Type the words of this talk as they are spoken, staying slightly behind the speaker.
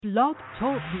Blog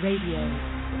Talk Radio.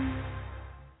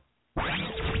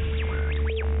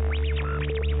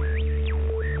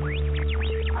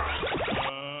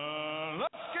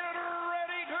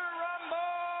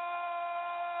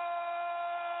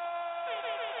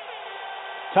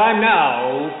 Time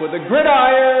now for the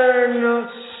Gridiron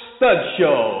Studs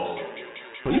Show.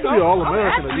 You can be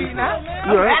All-American at least now.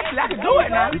 Actually, I can do it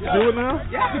now. You can do it now?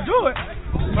 Yeah, I can do it.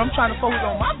 But I'm trying to focus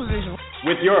on my position.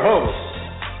 With your host,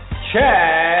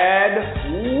 Chad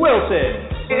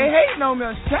Wilson. They hating on me,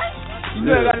 Chad. You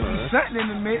know, I got to do something in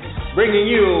the mix.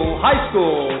 Bringing you high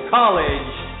school,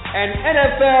 college, and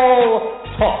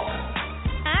NFL talk.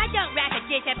 I don't lack a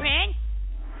discipline.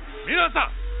 皆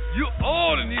さん You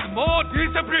all need more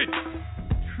discipline.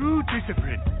 True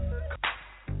discipline.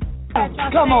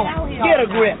 Come on, get a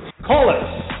grip. Call us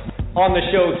on the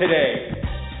show today.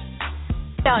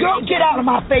 Girl, get out of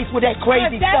my face with that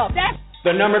crazy stuff.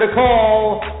 The number to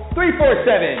call,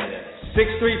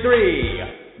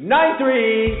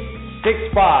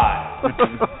 347-633-9365.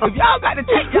 If y'all got to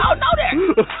take, y'all know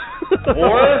that.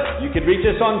 Or you can reach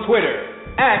us on Twitter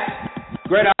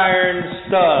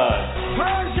 @GridironStuds.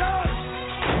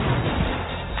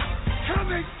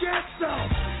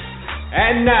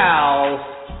 And now,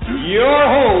 your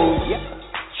host,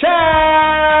 Chad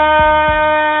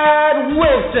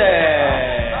Wilson.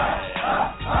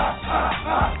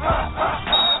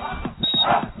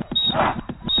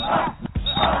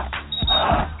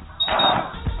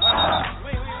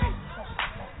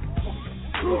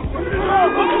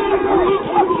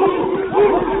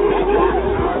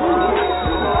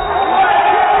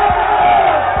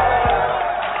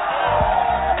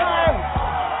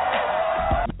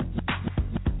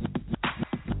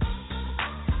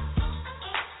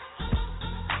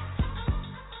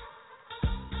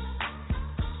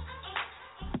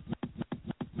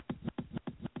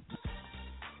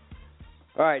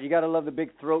 All right, you got to love the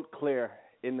big throat clear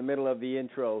in the middle of the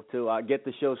intro to get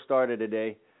the show started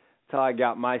today. That's how I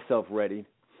got myself ready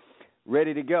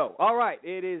to go. All right,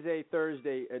 it is a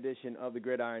Thursday edition of the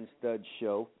Gridiron Studs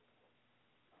Show.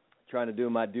 Trying to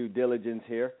do my due diligence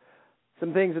here.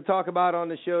 Some things to talk about on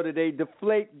the show today.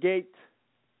 Deflategate.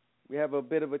 We have a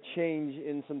bit of a change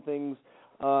in some things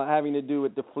having to do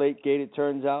with Deflategate. It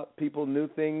turns out people knew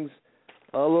things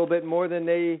a little bit more than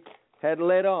they had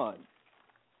let on.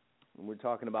 We're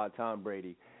talking about Tom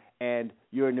Brady and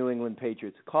your New England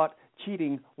Patriots caught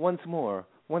cheating once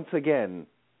again.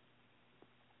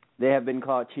 They have been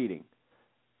caught cheating.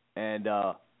 And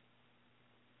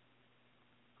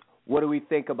what do we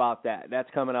think about that? That's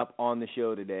coming up on the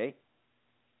show today.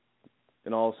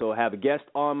 And also have a guest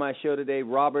on my show today,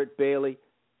 Robert Bailey,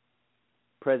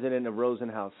 president of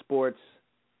Rosenhaus Sports.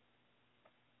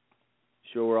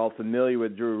 Sure, we're all familiar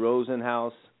with Drew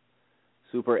Rosenhaus,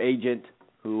 super agent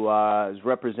who has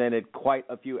represented quite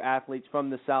a few athletes from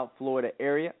the South Florida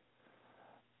area,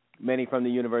 many from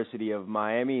the University of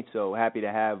Miami. So happy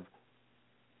to have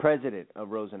president of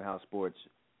Rosenhaus Sports,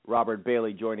 Robert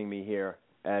Bailey, joining me here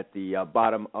at the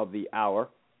bottom of the hour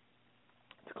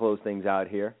to close things out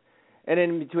here. And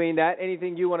in between that,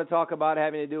 anything you want to talk about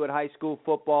having to do with high school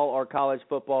football or college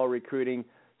football recruiting,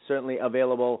 certainly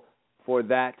available for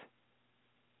that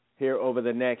here over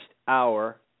the next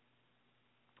hour.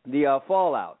 The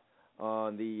fallout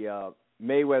on the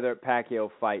Mayweather-Pacquiao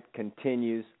fight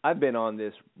continues. I've been on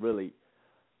this really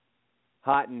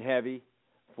hot and heavy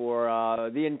for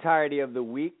the entirety of the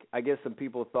week. I guess some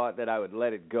people thought that I would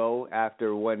let it go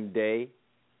after one day.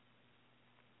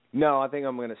 No, I think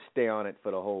I'm going to stay on it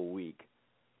for the whole week.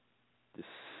 Just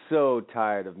so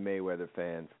tired of Mayweather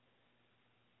fans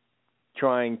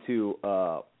trying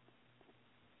to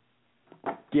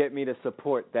get me to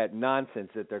support that nonsense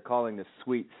that they're calling the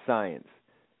sweet science.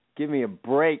 Give me a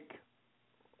break.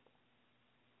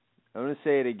 I'm going to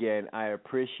say it again. I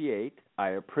appreciate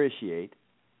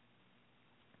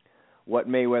what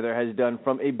Mayweather has done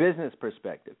from a business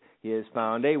perspective. He has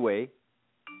found a way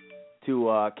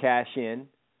to cash in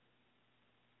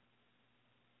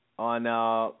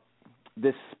on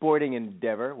this sporting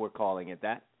endeavor, we're calling it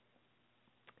that.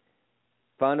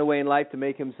 Found a way in life to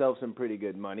make himself some pretty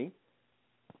good money.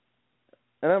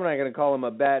 And I'm not going to call him a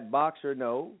bad boxer.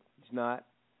 No, he's not.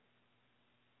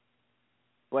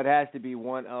 But has to be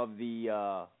one of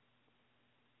the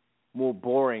more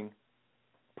boring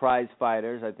prize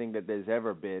fighters I think that there's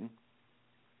ever been.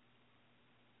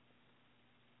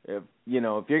 If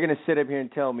you're going to sit up here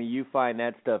and tell me you find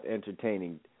that stuff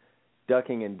entertaining,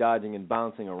 ducking and dodging and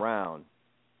bouncing around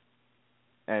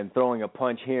and throwing a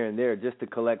punch here and there just to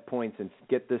collect points and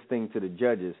get this thing to the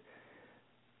judges,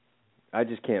 I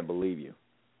just can't believe you.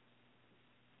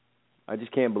 I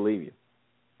just can't believe you.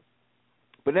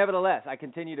 But nevertheless, I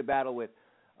continue to battle with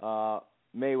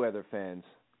Mayweather fans.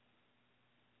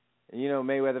 And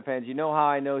Mayweather fans, you know how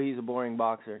I know he's a boring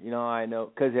boxer? You know how I know?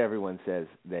 Because everyone says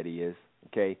that he is,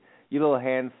 okay? You little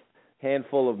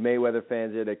handful of Mayweather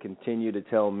fans there that continue to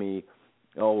tell me,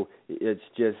 oh, it's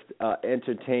just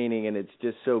entertaining and it's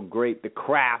just so great. The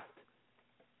craft,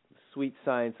 sweet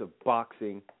science of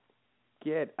boxing.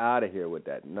 Get out of here with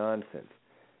that nonsense.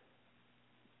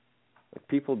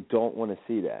 People don't want to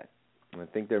see that. I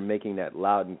think they're making that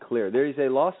loud and clear. There is a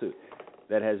lawsuit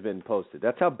that has been posted.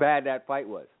 That's how bad that fight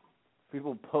was.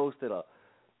 People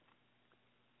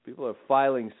are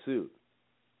filing suit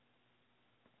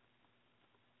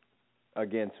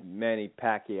against Manny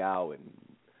Pacquiao and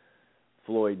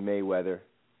Floyd Mayweather.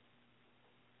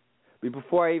 But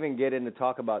before I even get into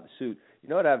talk about the suit, you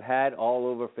know what I've had all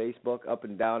over Facebook, up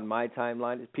and down my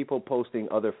timeline, is people posting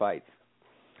other fights.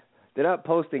 They're not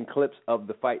posting clips of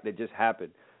the fight that just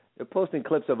happened. They're posting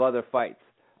clips of other fights.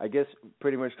 I guess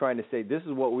pretty much trying to say this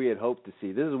is what we had hoped to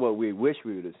see. This is what we wish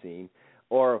we would have seen.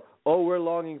 Or, oh, we're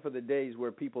longing for the days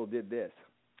where people did this.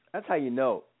 That's how you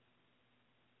know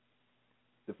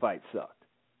the fight sucked.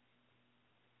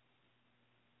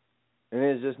 And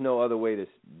there's just no other way to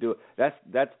do it.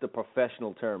 That's the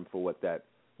professional term for what that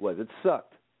was. It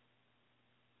sucked.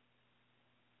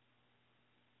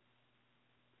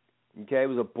 Okay, it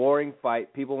was a boring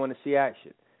fight. People want to see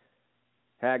action.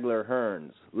 Hagler,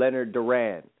 Hearns, Leonard,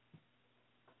 Duran.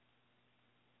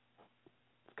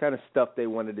 It's kind of stuff they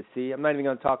wanted to see. I'm not even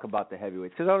going to talk about the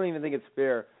heavyweights because I don't even think it's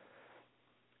fair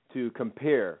to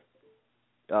compare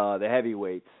the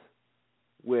heavyweights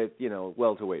with,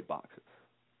 welterweight boxers.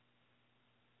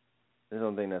 I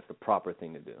don't think that's the proper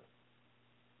thing to do.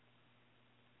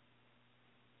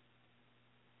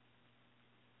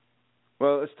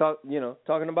 Well, let's talk,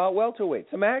 talking about welterweight.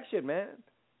 Some action, man.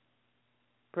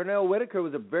 Pernell Whitaker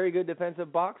was a very good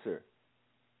defensive boxer.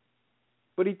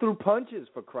 But he threw punches,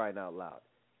 for crying out loud.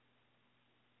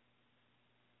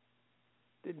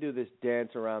 Didn't do this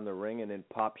dance around the ring and then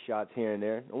pop shots here and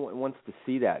there. No one wants to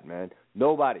see that, man.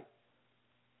 Nobody.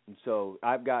 And so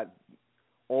I've got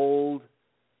old,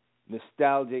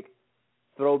 nostalgic,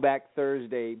 Throwback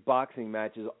Thursday boxing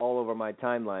matches all over my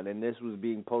timeline, and this was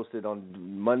being posted on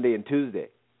Monday and Tuesday.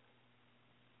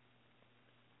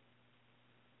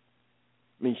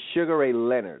 I mean, Sugar Ray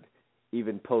Leonard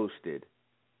even posted.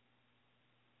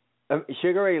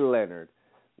 Sugar Ray Leonard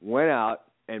went out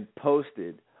and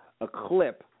posted a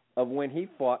clip of when he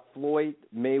fought Floyd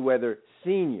Mayweather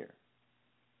Sr.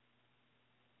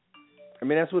 I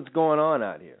mean, that's what's going on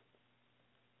out here.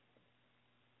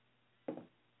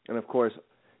 And, of course,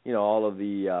 all of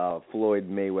the Floyd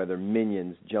Mayweather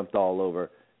minions jumped all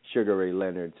over Sugar Ray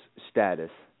Leonard's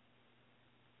status,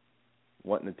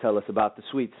 wanting to tell us about the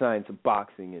sweet science of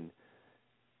boxing and,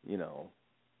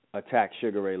 attack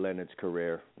Sugar Ray Leonard's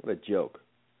career. What a joke.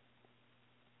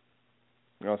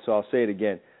 So I'll say it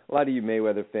again. A lot of you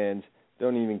Mayweather fans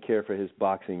don't even care for his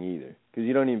boxing either because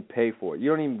you don't even pay for it.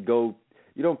 You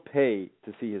don't pay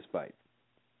to see his fight.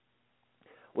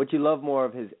 What you love more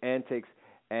of his antics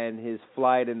and his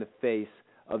fly-it-in-the-face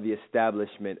of the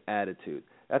establishment attitude.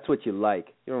 That's what you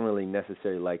like. You don't really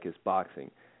necessarily like his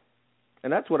boxing.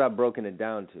 And that's what I've broken it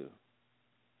down to.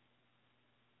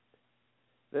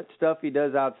 That stuff he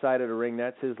does outside of the ring,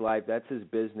 that's his life, that's his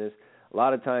business. A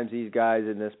lot of times these guys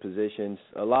in this position,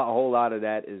 a whole lot of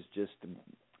that is just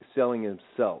selling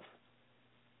himself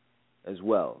as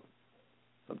well.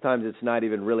 Sometimes it's not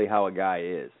even really how a guy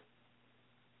is.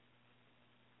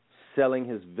 Selling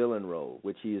his villain role,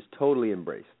 which he has totally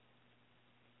embraced.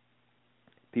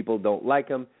 People don't like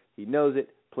him. He knows it,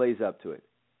 plays up to it.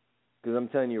 Because I'm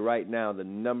telling you right now, the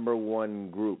number one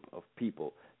group of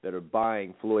people that are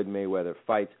buying Floyd Mayweather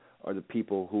fights are the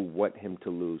people who want him to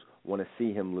lose, want to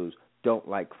see him lose, don't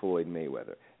like Floyd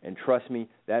Mayweather. And trust me,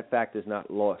 that fact is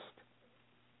not lost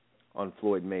on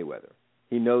Floyd Mayweather.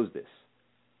 He knows this.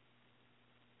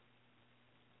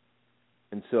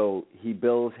 And so he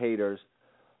builds haters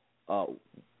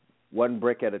one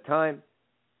brick at a time,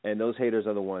 and those haters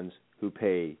are the ones who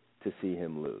pay to see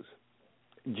him lose.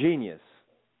 Genius,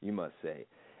 you must say.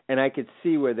 And I could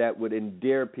see where that would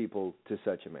endear people to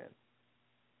such a man.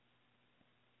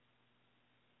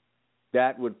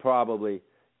 That would probably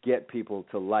get people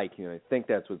to like him. I think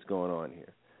that's what's going on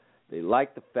here. They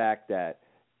like the fact that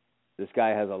this guy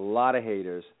has a lot of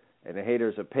haters, and the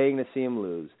haters are paying to see him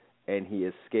lose, and he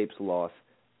escapes loss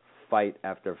fight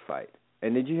after fight.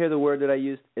 And did you hear the word that I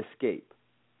used? Escape.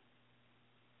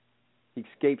 He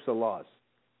escapes a loss.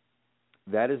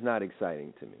 That is not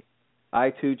exciting to me. I,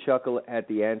 too, chuckle at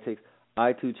the antics.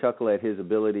 I, too, chuckle at his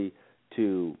ability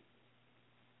to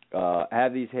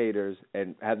have these haters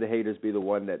and have the haters be the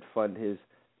one that fund his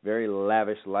very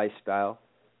lavish lifestyle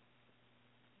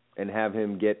and have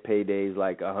him get paydays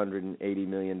like $180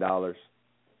 million.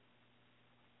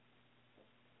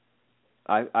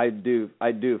 I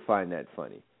do find that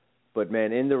funny. But,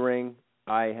 man, in the ring,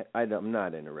 I'm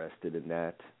not interested in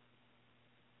that.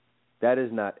 That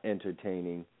is not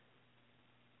entertaining.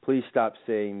 Please stop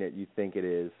saying that you think it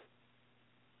is.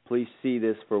 Please see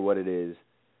this for what it is.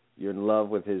 You're in love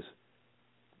with his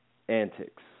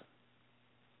antics.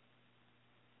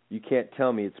 You can't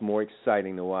tell me it's more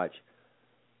exciting to watch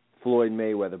Floyd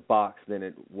Mayweather box than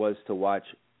it was to watch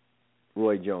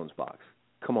Roy Jones box.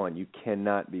 Come on, you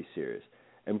cannot be serious.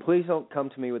 And please don't come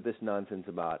to me with this nonsense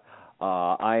about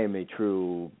I am a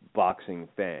true boxing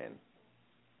fan.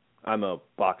 I'm a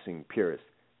boxing purist.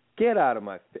 Get out of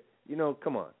my face.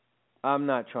 Come on. I'm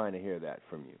not trying to hear that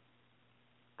from you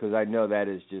because I know that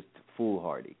is just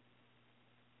foolhardy.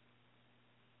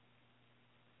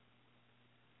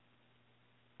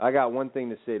 I got one thing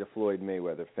to say to Floyd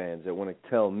Mayweather fans that want to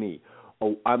tell me,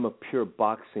 oh, I'm a pure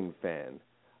boxing fan.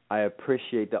 I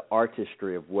appreciate the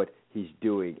artistry of what he's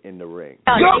doing in the ring.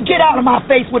 Girl, get out of my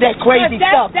face with that crazy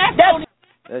stuff.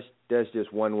 That's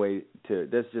just one way to.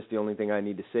 That's just the only thing I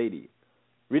need to say to you.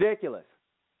 Ridiculous.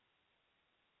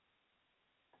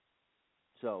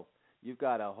 So you've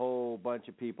got a whole bunch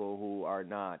of people who are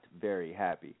not very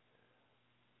happy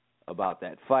about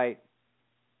that fight.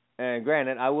 And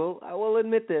granted, I will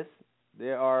admit this.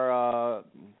 There are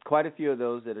quite a few of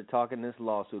those that are talking this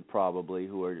lawsuit probably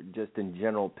who are just in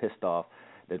general pissed off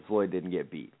that Floyd didn't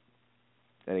get beat.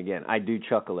 And again, I do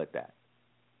chuckle at that.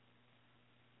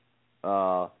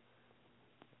 A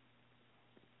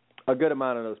good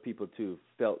amount of those people, too,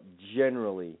 felt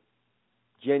genuinely,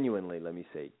 let me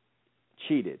say,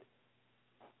 cheated.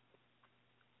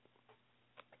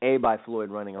 A, by Floyd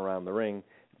running around the ring.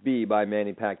 B, by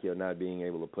Manny Pacquiao not being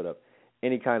able to put up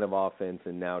any kind of offense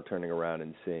and now turning around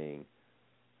and saying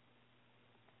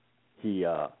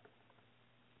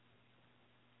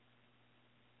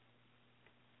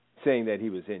saying that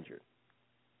he was injured.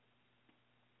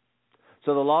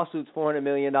 So the lawsuit's $400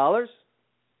 million.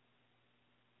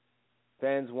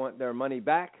 Fans want their money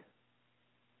back.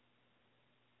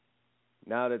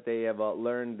 Now that they have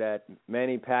learned that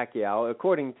Manny Pacquiao,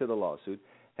 according to the lawsuit,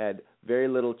 had very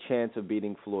little chance of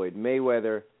beating Floyd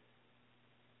Mayweather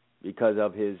because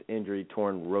of his injury,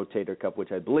 torn rotator cuff,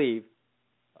 which I believe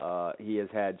he has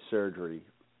had surgery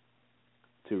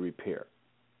to repair.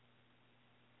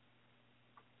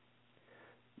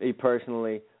 Me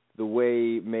personally, the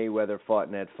way Mayweather fought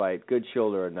in that fight, good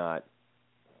shoulder or not,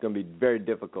 it's going to be very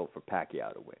difficult for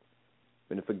Pacquiao to win.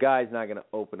 And if a guy's not going to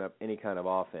open up any kind of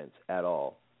offense at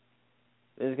all,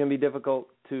 it's going to be difficult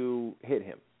to hit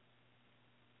him.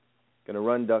 Going to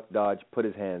run, duck, dodge, put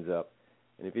his hands up.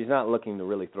 And if he's not looking to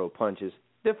really throw punches,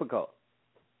 difficult.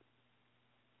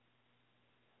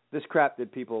 This crap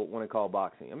that people want to call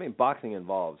boxing. I mean, boxing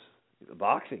involves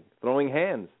throwing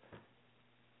hands.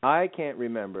 I can't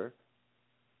remember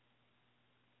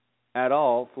at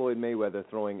all Floyd Mayweather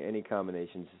throwing any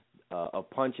combinations of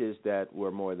punches that were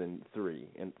more than three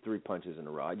punches in a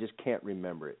row. I just can't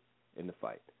remember it in the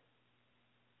fight.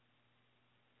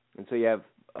 And so you have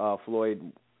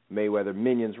Floyd Mayweather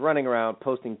minions running around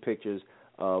posting pictures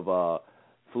of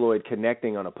Floyd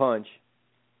connecting on a punch,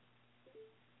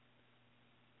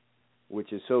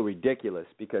 which is so ridiculous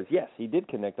because, yes, he did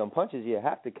connect on punches. You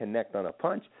have to connect on a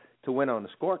punch to win on the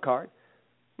scorecard,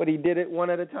 but he did it one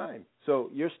at a time.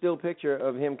 So your still picture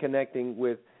of him connecting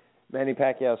with Manny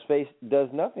Pacquiao's face does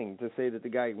nothing to say that the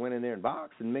guy went in there and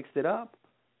boxed and mixed it up.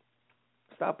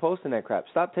 Stop posting that crap.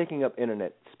 Stop taking up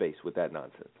internet space with that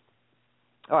nonsense.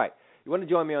 All right. You want to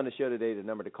join me on the show today, the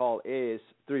number to call is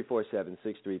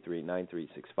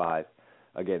 347-633-9365.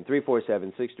 Again,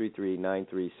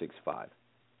 347-633-9365.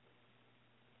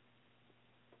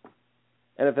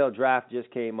 NFL draft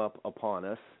just came up upon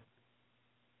us.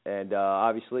 And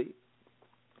obviously,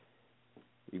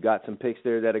 you've got some picks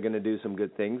there that are going to do some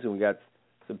good things, and we got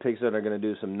some picks that are going to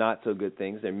do some not-so-good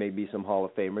things. There may be some Hall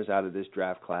of Famers out of this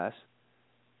draft class.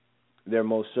 There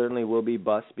most certainly will be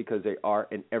busts because they are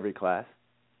in every class.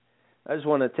 I just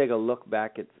want to take a look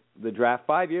back at the draft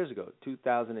 5 years ago,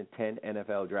 2010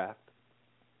 NFL draft.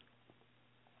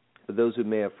 For those who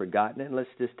may have forgotten it, let's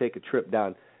just take a trip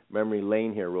down memory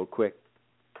lane here real quick.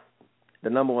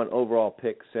 The number one overall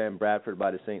pick, Sam Bradford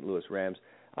by the St. Louis Rams,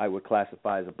 I would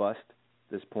classify as a bust at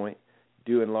this point,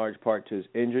 due in large part to his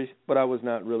injuries, but I was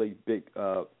not really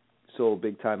sold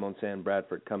big time on Sam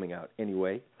Bradford coming out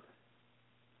anyway.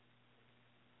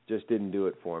 Just didn't do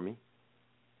it for me.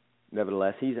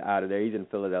 nevertheless, he's out of there. He's in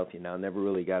Philadelphia now. Never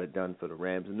really got it done for the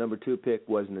Rams. The number 2 pick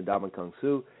was Ndamukong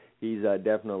Suh. He's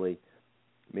definitely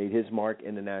made his mark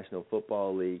in the National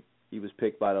Football League. He was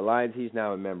picked by the Lions. He's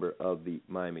now a member of the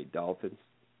Miami Dolphins.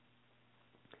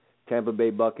 Tampa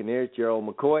Bay Buccaneers, Gerald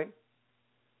McCoy,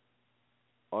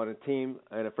 on a team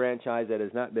and a franchise that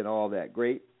has not been all that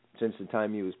great since the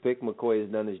time he was picked. McCoy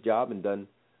has done his job and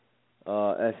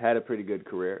has had a pretty good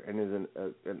career and is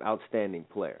an outstanding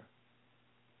player.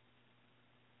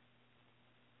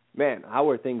 Man, how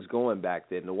were things going back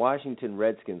then? The Washington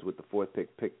Redskins with the 4th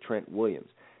pick picked Trent Williams.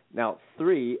 Now,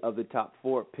 3 of the top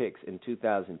 4 picks in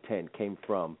 2010 came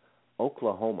from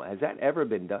Oklahoma. Has that ever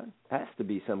been done? Has to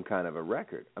be some kind of a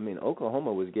record. I mean,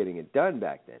 Oklahoma was getting it done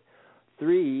back then.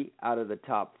 3 out of the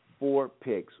top 4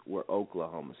 picks were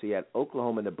Oklahoma. So you had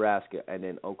Oklahoma, Nebraska, and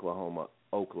then Oklahoma.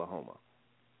 5th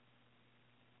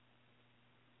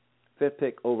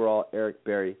pick overall, Eric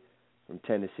Berry from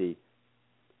Tennessee.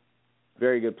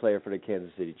 Very good player for the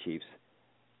Kansas City Chiefs.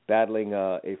 Battling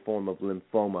a form of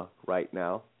lymphoma right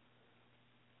now.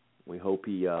 We hope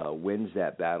he wins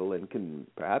that battle and can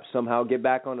perhaps somehow get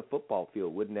back on the football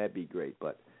field. Wouldn't that be great?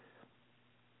 But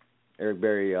Eric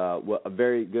Berry, a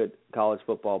very good college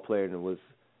football player, and was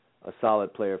a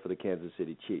solid player for the Kansas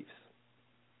City Chiefs.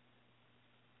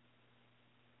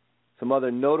 Some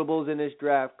other notables in this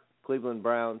draft: Cleveland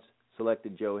Browns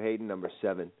selected Joe Hayden, number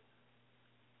 7.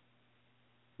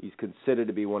 He's considered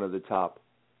to be one of the top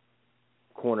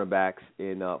cornerbacks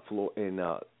in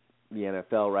the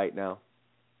NFL right now.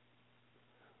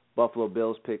 Buffalo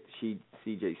Bills picked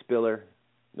C.J. Spiller,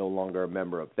 no longer a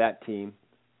member of that team.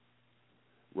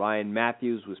 Ryan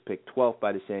Matthews was picked 12th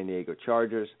by the San Diego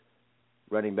Chargers,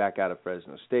 running back out of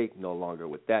Fresno State, no longer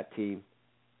with that team.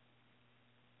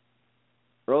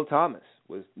 Earl Thomas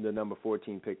was the number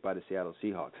 14 pick by the Seattle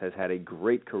Seahawks, has had a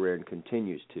great career and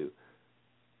continues to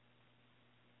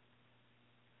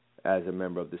as a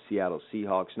member of the Seattle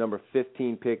Seahawks. Number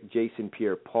 15 pick, Jason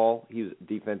Pierre-Paul. He was a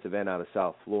defensive end out of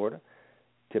South Florida.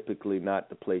 Typically not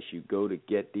the place you go to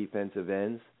get defensive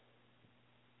ends.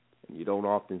 And you don't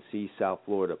often see South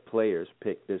Florida players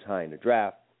picked this high in the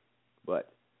draft,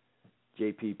 but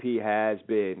JPP has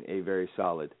been a very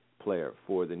solid player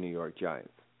for the New York Giants.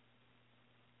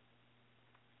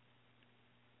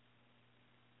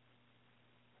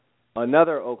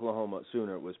 Another Oklahoma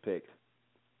Sooner was picked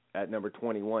at number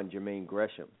 21, Jermaine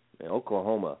Gresham. And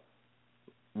Oklahoma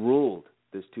ruled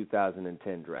this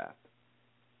 2010 draft.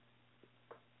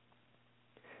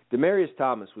 Demaryius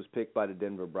Thomas was picked by the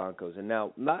Denver Broncos. And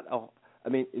now,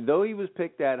 though he was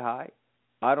picked that high,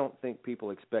 I don't think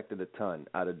people expected a ton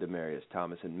out of Demaryius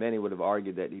Thomas. And many would have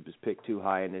argued that he was picked too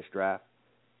high in this draft.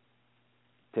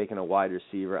 Taking a wide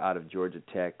receiver out of Georgia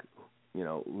Tech,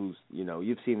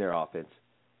 you've seen their offense.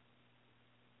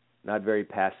 Not very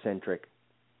pass-centric.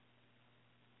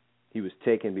 He was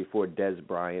taken before Dez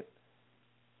Bryant.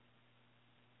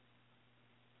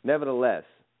 Nevertheless,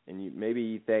 and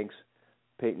maybe he thanks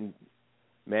Peyton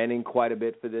Manning quite a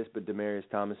bit for this, but Demaryius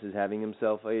Thomas is having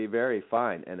himself a very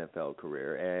fine NFL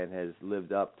career and has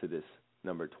lived up to this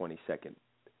number 22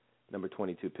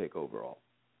 pick overall.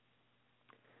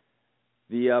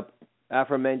 The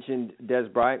aforementioned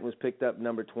Dez Bryant was picked up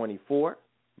number 24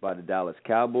 by the Dallas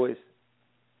Cowboys,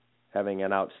 having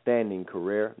an outstanding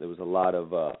career. There was a lot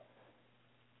of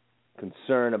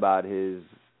concern about his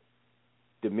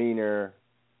demeanor,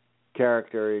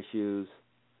 character issues.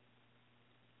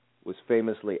 Was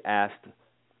famously asked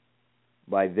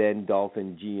by then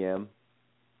Dolphin GM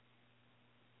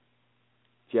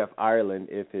Jeff Ireland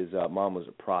if his mom was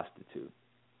a prostitute.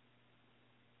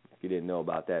 If you didn't know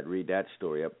about that, read that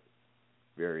story up.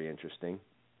 Very interesting.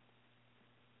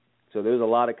 So there was a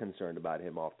lot of concern about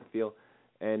him off the field.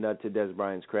 And to Dez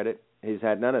Bryant's credit, he's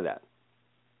had none of that.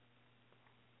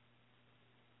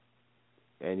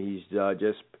 And he's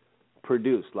just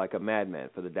produced like a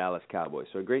madman for the Dallas Cowboys.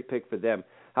 So a great pick for them.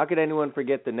 How could anyone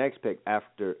forget the next pick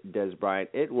after Dez Bryant?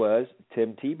 It was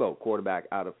Tim Tebow, quarterback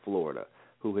out of Florida,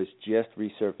 who has just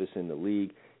resurfaced in the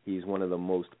league. He's one of the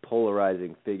most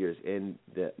polarizing figures in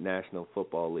the National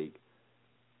Football League.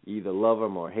 You either love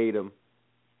him or hate him.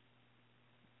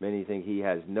 Many think he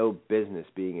has no business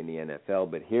being in the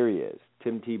NFL, but here he is.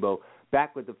 Tim Tebow,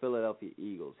 back with the Philadelphia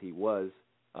Eagles. He was,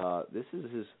 this is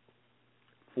his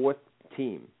 4th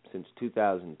team since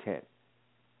 2010.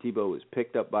 Tebow was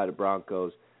picked up by the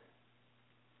Broncos,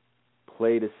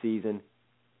 played a season,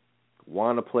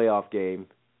 won a playoff game,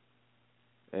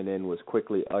 and then was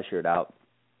quickly ushered out.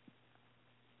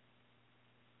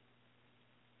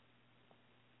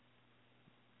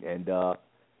 And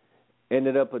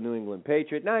ended up a New England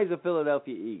Patriot. Now he's a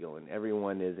Philadelphia Eagle, and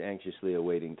everyone is anxiously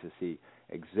awaiting to see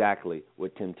exactly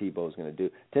what Tim Tebow is going to do.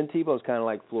 Tim Tebow is kind of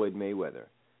like Floyd Mayweather.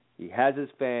 He has his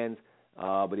fans,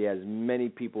 but he has many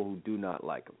people who do not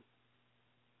like him.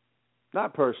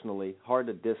 Not personally. Hard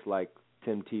to dislike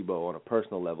Tim Tebow on a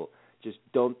personal level. Just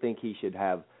don't think he should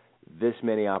have this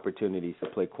many opportunities to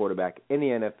play quarterback in the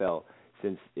NFL,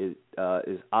 since it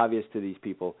is obvious to these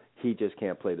people he just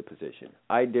can't play the position.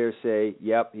 I dare say,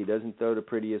 yep, he doesn't throw the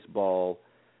prettiest ball.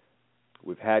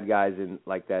 We've had guys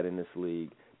like that in this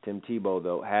league. Tim Tebow,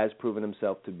 though, has proven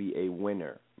himself to be a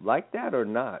winner. Like that or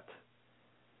not,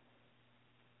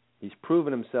 he's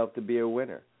proven himself to be a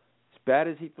winner. As bad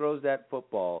as he throws that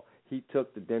football, he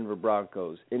took the Denver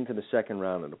Broncos into the second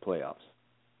round of the playoffs.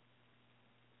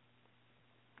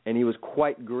 And he was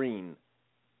quite green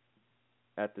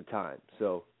at the time.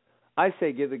 So I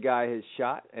say give the guy his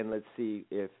shot, and let's see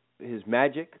if his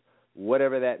magic,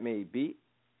 whatever that may be,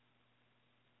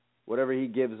 whatever he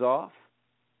gives off,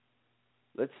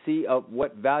 let's see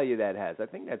what value that has. I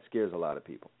think that scares a lot of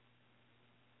people.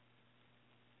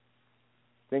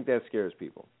 I think that scares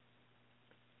people.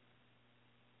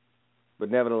 But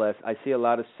nevertheless, I see a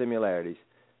lot of similarities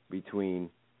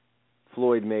between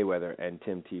Floyd Mayweather and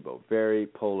Tim Tebow. Very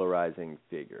polarizing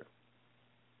figure.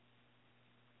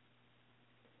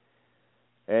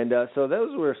 And so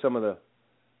those were some of the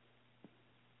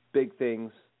big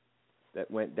things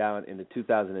that went down in the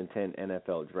 2010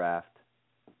 NFL Draft.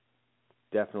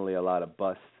 Definitely a lot of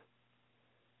busts.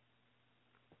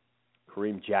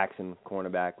 Kareem Jackson,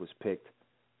 cornerback, was picked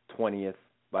 20th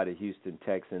by the Houston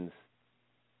Texans.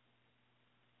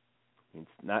 We've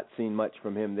not seen much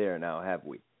from him there now, have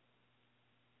we?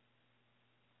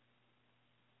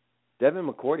 Devin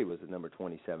McCourty was the number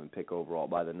 27 pick overall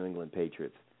by the New England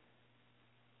Patriots.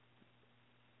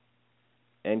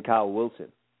 And Kyle Wilson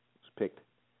was picked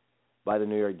by the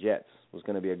New York Jets. Was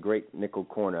going to be a great nickel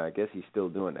corner. I guess he's still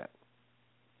doing that.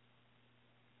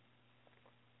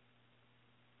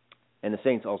 And the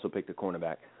Saints also picked a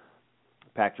cornerback,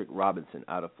 Patrick Robinson,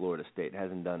 out of Florida State.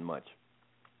 Hasn't done much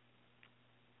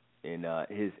in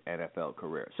his NFL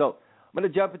career. So I'm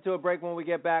going to jump into a break. When we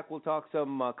get back, we'll talk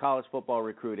some college football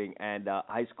recruiting and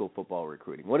high school football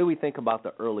recruiting. What do we think about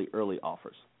the early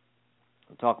offers?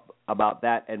 We'll talk about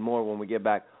that and more when we get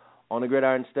back on the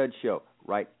Gridiron Studs Show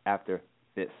right after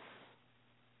this.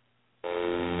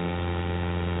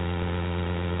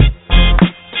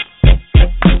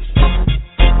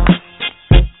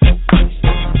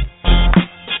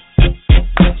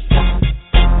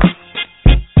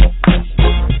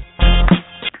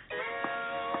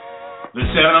 The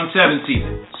 7-on-7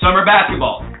 season, summer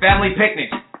basketball, family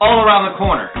picnics, all around the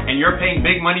corner, and you're paying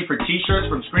big money for T-shirts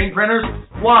from screen printers?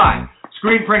 Why?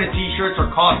 Screen printed T-shirts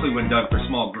are costly when done for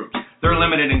small groups. They're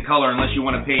limited in color unless you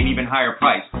want to pay an even higher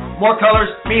price. More colors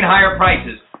mean higher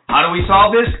prices. How do we solve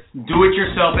this? Do it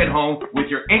yourself at home with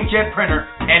your inkjet printer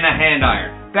and a hand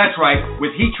iron. That's right,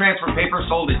 with heat transfer paper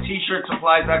sold at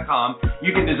tshirtsupplies.com,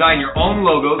 you can design your own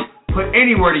logos, put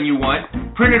any wording you want,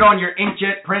 print it on your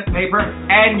inkjet print paper,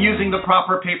 and using the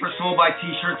proper paper sold by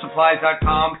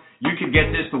tshirtsupplies.com, you can get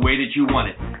this the way that you want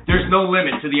it. There's no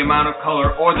limit to the amount of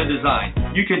color or the design.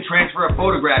 You can transfer a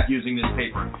photograph using this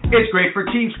paper. It's great for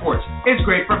team sports. It's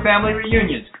great for family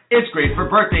reunions. It's great for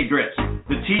birthday gifts.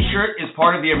 The T-shirt is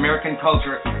part of the American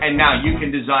culture, and now you can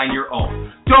design your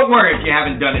own. Don't worry if you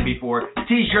haven't done it before.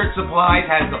 T-Shirt Supplies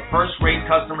has the first-rate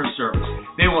customer service.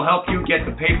 They will help you get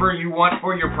the paper you want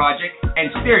for your project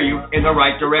and steer you in the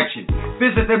right direction.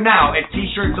 Visit them now at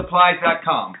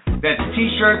tshirtsupplies.com. That's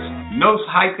T-shirts, no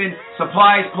hyphen,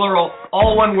 supplies, plural,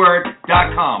 all one word,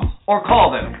 .com. Or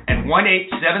call them at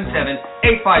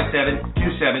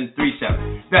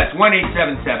 1-877-857-2737. That's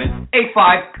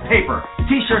 1-877-85-PAPER.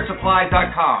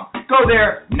 tshirtsupplies.com. Go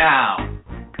there now.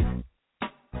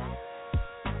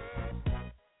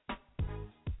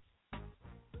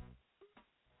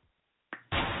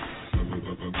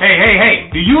 Hey,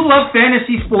 do you love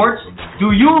fantasy sports?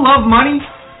 Do you love money?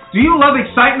 Do you love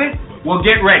excitement? Well,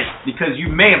 get ready, because you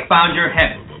may have found your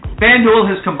heaven. FanDuel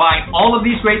has combined all of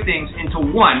these great things into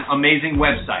one amazing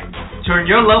website. Turn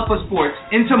your love for sports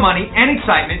into money and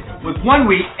excitement with 1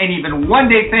 week and even 1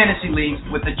 day fantasy leagues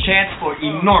with a chance for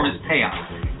enormous payouts.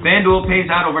 FanDuel pays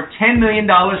out over $10 million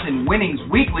in winnings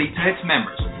weekly to its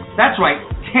members. That's right,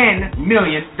 $10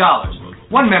 million.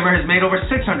 One member has made over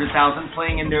 $600,000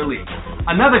 playing in their league.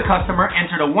 Another customer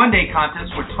entered a 1 day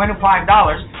contest for $25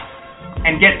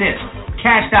 and get this,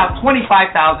 cashed out $25,000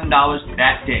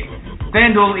 that day.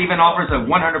 FanDuel even offers a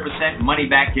 100%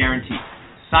 money-back guarantee.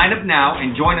 Sign up now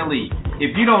and join a league.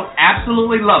 If you don't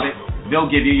absolutely love it,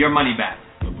 they'll give you your money back.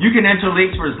 You can enter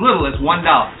leagues for as little as $1.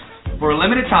 For a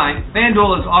limited time,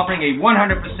 FanDuel is offering a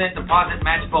 100% deposit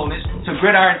match bonus to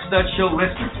Gridiron Stud Show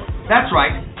listeners. That's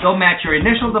right, they'll match your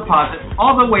initial deposit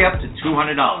all the way up to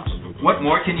 $200. What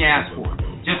more can you ask for?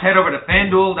 Just head over to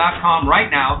FanDuel.com right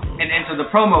now and enter the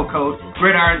promo code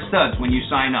GRIDIRONSTUDS when you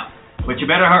sign up. But you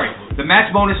better hurry. The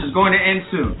match bonus is going to end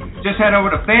soon. Just head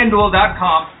over to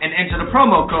FanDuel.com and enter the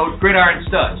promo code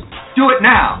GRIDIRONSTUDS. Do it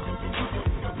now!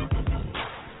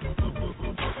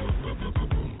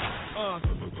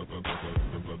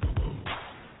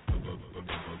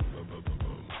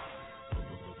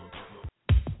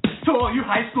 To all you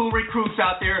high school recruits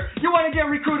out there, you want to get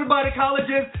recruited by the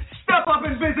colleges? Step up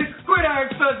and visit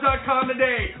GridironStuds.com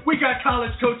today. We got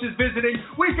college coaches visiting.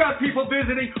 We've got people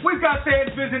visiting. We've got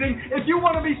fans visiting. If you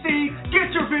want to be seen, get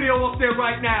your video up there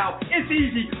right now. It's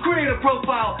easy. Create a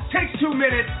profile. Takes 2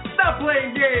 minutes. Stop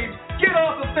playing games. Get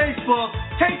off of Facebook.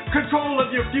 Take control of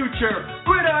your future.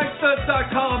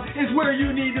 GridironStuds.com is where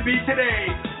you need to be today.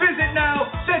 Visit now,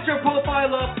 set your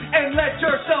profile up, and let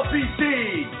yourself be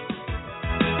seen.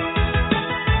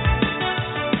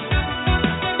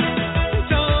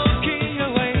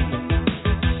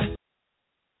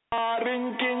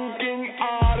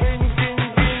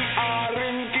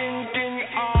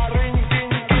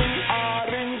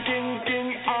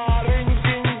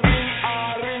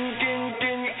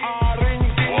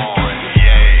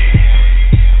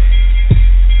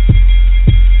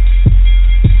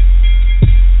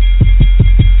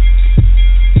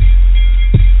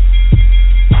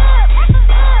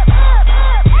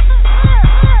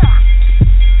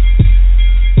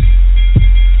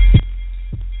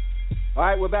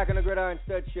 We're back on the Gridiron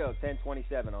Stud Show,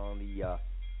 1027 on the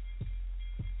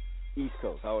East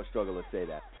Coast. I always struggle to say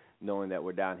that, knowing that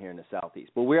we're down here in the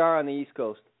Southeast. But we are on the East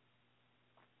Coast.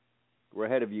 We're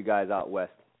ahead of you guys out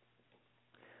west.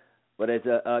 But it's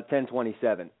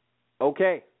 1027.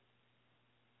 Okay.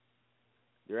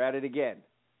 They're at it again.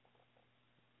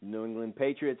 New England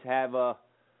Patriots have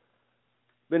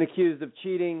been accused of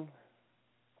cheating.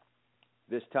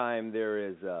 This time there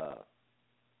is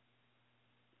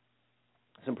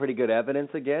some pretty good evidence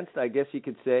against, I guess you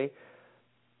could say.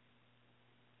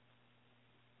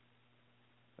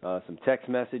 Some text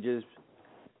messages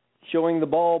showing the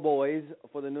ball boys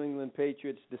for the New England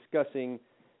Patriots discussing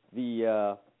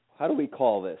the, how do we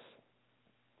call this?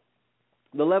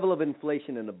 The level of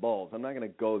inflation in the balls. I'm not going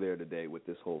to go there today with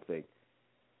this whole thing.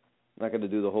 I'm not going to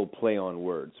do the whole play on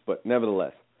words, but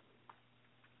nevertheless.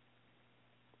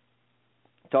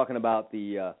 Talking about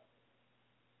the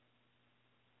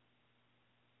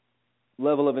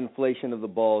level of inflation of the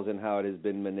balls and how it has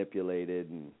been manipulated,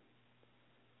 and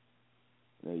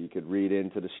you could read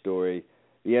into the story.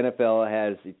 The NFL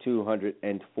has a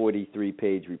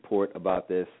 243-page report about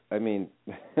this. I mean,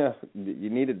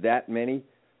 you needed that many?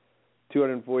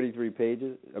 243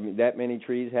 pages? I mean, that many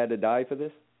trees had to die for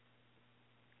this?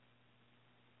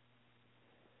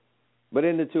 But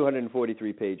in the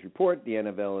 243-page report, the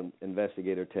NFL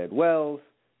investigator Ted Wells,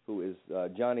 who is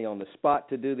Johnny on the spot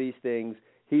to do these things,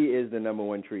 he is the number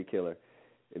one tree killer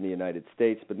in the United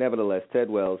States. But nevertheless, Ted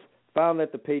Wells found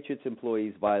that the Patriots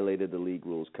employees violated the league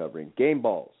rules covering game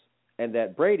balls, and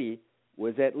that Brady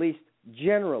was at least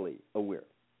generally aware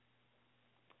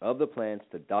of the plans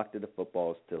to doctor the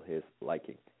footballs to his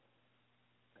liking.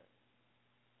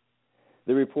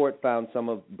 The report found some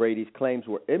of Brady's claims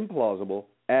were implausible,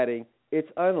 adding,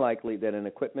 "It's unlikely that an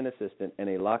equipment assistant and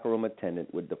a locker room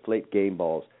attendant would deflate game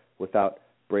balls without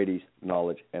Brady's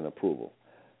knowledge and approval."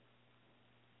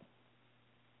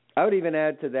 I would even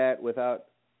add to that, without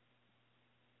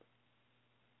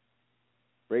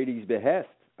Brady's behest.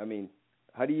 I mean,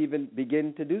 how do you even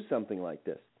begin to do something like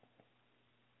this?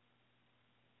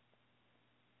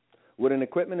 Would an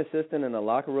equipment assistant and a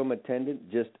locker room attendant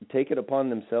just take it upon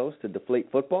themselves to deflate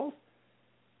footballs?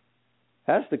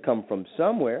 Has to come from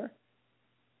somewhere,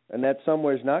 and that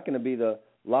somewhere is not going to be the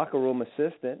locker room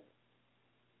assistant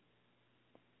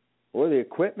or the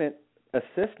equipment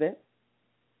assistant.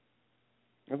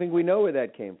 I think we know where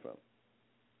that came from.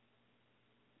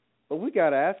 But we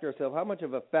got to ask ourselves, how much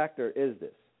of a factor is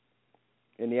this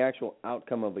in the actual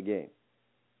outcome of a game?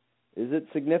 Is it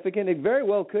significant? It very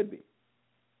well could be.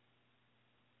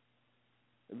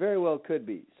 It very well could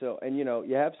be. So, and you know,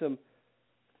 you have some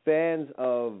fans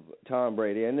of Tom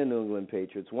Brady and the New England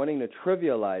Patriots wanting to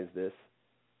trivialize this,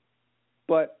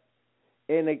 but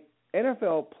in an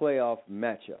NFL playoff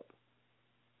matchup,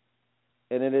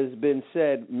 and it has been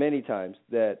said many times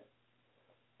that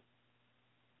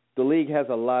the league has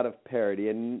a lot of parity,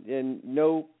 and in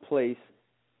no place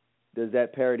does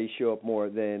that parity show up more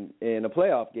than in a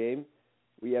playoff game.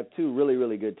 We have two really,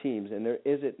 really good teams, and there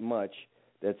isn't much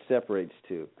that separates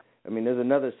two. I mean, there's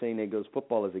another saying that goes,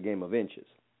 football is a game of inches.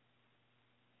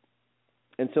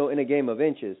 And so in a game of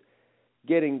inches,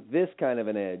 getting this kind of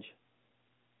an edge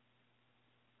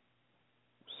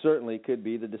certainly could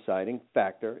be the deciding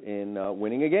factor in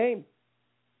winning a game.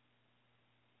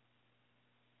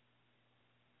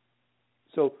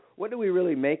 So what do we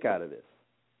really make out of this?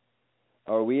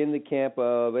 Are we in the camp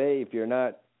of, hey, if you're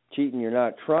not cheating, you're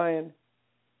not trying?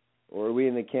 Or are we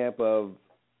in the camp of,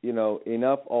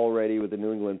 enough already with the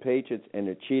New England Patriots, and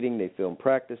they're cheating, they film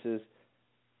practices,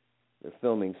 they're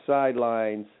filming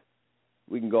sidelines,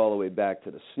 we can go all the way back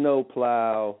to the snow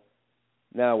plow,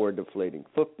 now we're deflating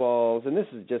footballs, and this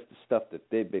is just the stuff that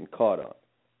they've been caught on.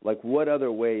 Like, what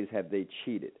other ways have they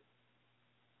cheated?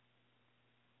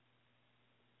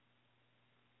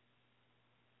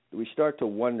 We start to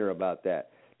wonder about that.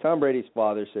 Tom Brady's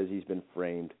father says he's been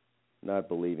framed, not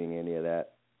believing any of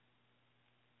that.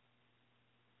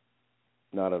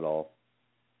 Not at all.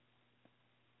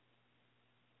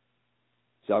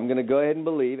 So I'm going to go ahead and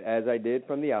believe, as I did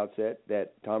from the outset,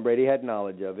 that Tom Brady had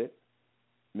knowledge of it,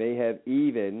 may have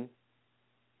even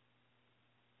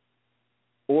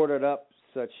ordered up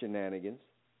such shenanigans,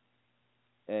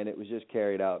 and it was just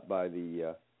carried out by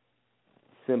the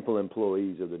simple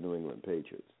employees of the New England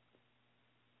Patriots.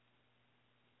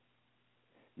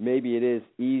 Maybe it is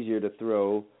easier to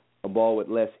throw a ball with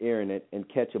less air in it and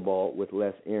catch a ball with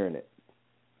less air in it.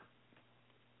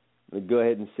 I'll go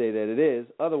ahead and say that it is.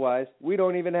 Otherwise, we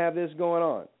don't even have this going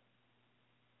on.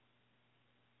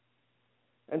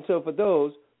 And so for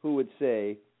those who would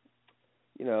say,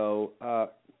 no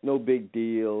big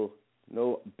deal,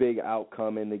 no big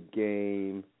outcome in the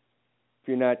game, if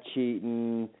you're not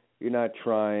cheating, you're not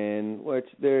trying, which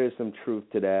there is some truth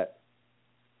to that.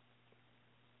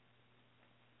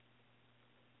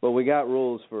 But we got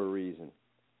rules for a reason.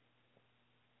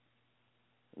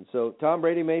 And so Tom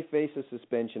Brady may face a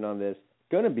suspension on this.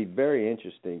 Going to be very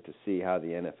interesting to see how the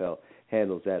NFL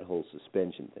handles that whole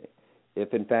suspension thing.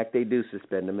 If, in fact, they do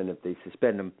suspend him, and if they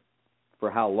suspend him,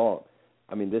 for how long?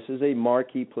 I mean, this is a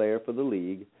marquee player for the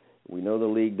league. We know the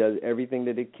league does everything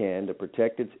that it can to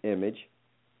protect its image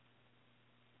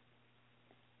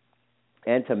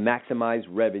and to maximize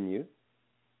revenue.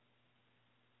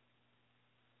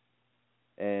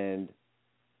 And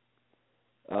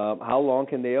how long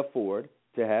can they afford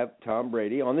to have Tom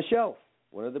Brady on the shelf,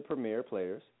 one of the premier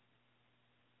players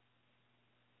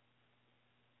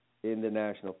in the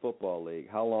National Football League?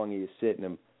 How long are you sitting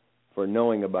him for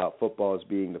knowing about footballs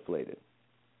being deflated?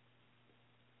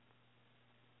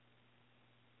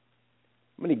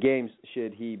 How many games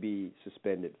should he be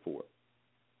suspended for?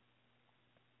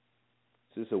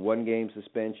 Is this a 1-game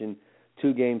suspension,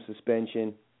 2-game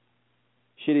suspension?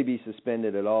 Should he be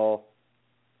suspended at all?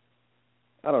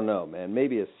 I don't know, man.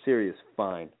 Maybe a serious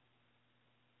fine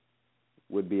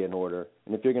would be in order.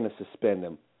 And if you're going to suspend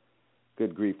him,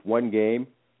 good grief, 1 game.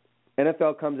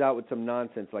 NFL comes out with some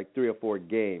nonsense like 3 or 4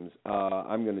 games.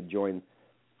 I'm going to join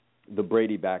the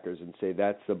Brady backers and say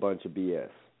that's a bunch of BS.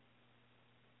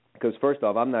 Because first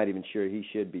off, I'm not even sure he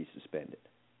should be suspended.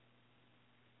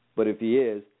 But if he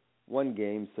is, 1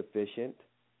 game sufficient.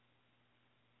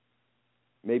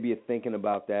 Maybe you're thinking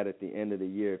about that at the end of the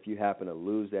year. If you happen to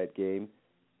lose that game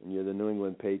and you're the New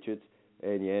England Patriots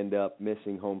and you end up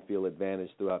missing home field advantage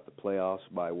throughout the playoffs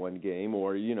by 1 game,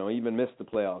 or, even miss the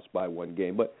playoffs by 1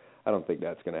 game. But I don't think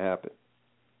that's going to happen.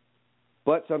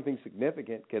 But something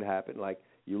significant could happen, like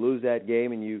you lose that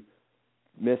game and you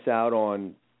miss out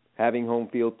on having home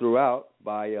field throughout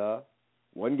by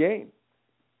 1 game.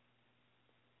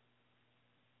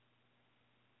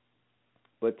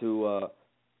 But to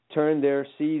turn their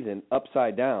season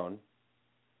upside down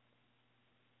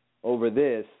over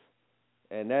this,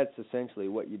 and that's essentially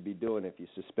what you'd be doing if you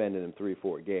suspended him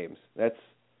 3-4 games.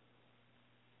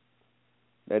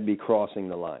 That'd be crossing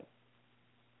the line.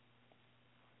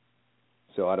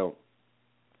 So I don't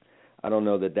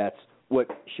know that that's what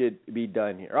should be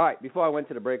done here. All right, before I went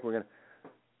to the break, we're going to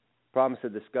promise a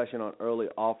discussion on early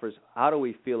offers. How do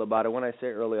we feel about it? When I say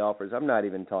early offers, I'm not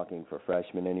even talking for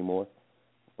freshmen anymore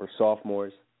or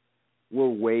sophomores. We're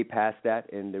way past that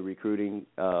in the recruiting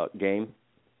game.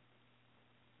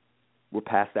 We're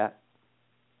past that.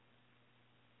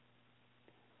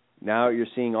 Now you're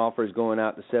seeing offers going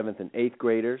out to 7th and 8th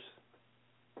graders.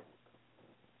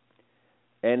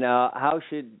 And how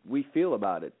should we feel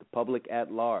about it? The public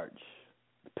at large,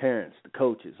 the parents, the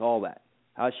coaches, all that.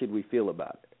 How should we feel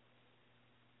about it?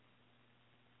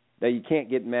 Now, you can't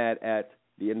get mad at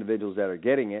the individuals that are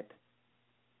getting it.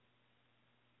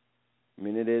 I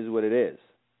mean, it is what it is.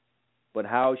 But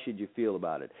how should you feel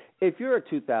about it? If you're a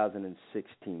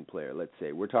 2016 player, let's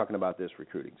say, we're talking about this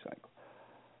recruiting cycle.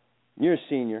 You're a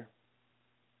senior,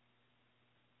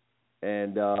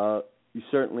 and you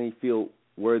certainly feel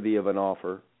worthy of an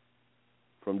offer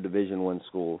from Division I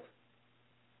schools.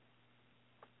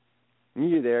 And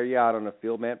you're there, you're out on the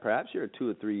field, man. Perhaps you're a 2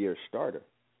 or 3 year starter,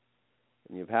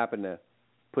 and you've happened to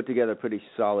put together a pretty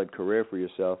solid career for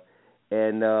yourself.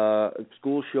 And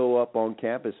schools show up on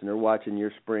campus, and they're watching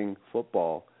your spring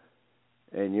football,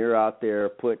 and you're out there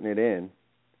putting it in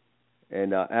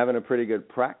and having a pretty good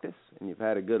practice, and you've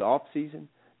had a good off season.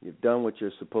 You've done what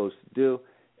you're supposed to do,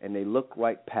 and they look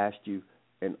right past you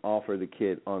and offer the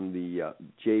kid on the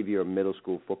JV or middle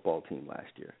school football team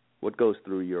last year. What goes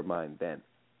through your mind then?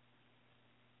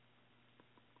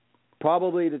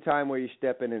 Probably the time where you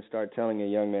step in and start telling a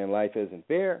young man life isn't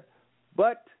fair,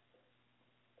 but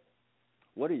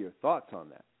what are your thoughts on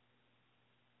that?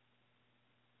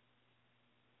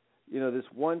 You know, this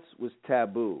once was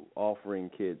taboo, offering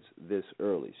kids this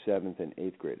early, 7th and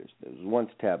 8th graders. It was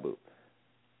once taboo.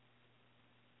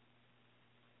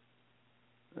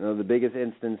 You know, the biggest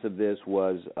instance of this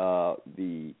was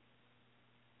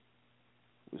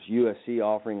USC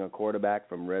offering a quarterback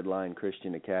from Red Line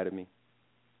Christian Academy.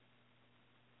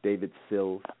 David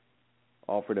Sills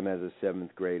offered him as a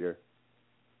 7th grader.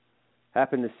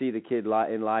 Happened to see the kid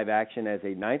in live action as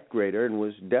a 9th grader and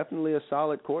was definitely a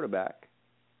solid quarterback.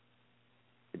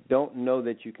 I don't know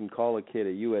that you can call a kid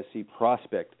a USC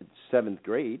prospect in 7th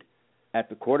grade at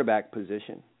the quarterback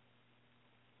position.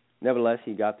 Nevertheless,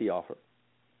 he got the offer.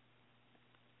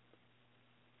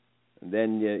 And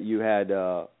then you had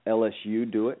LSU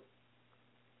do it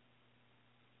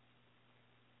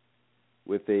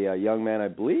with a young man, I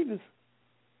believe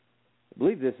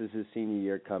this is his senior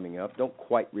year coming up. Don't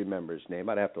quite remember his name.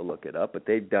 I'd have to look it up, but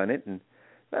they've done it, and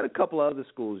had a couple other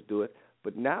schools do it.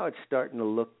 But now it's starting to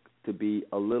look to be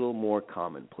a little more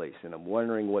commonplace, and I'm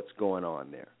wondering what's going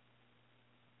on there.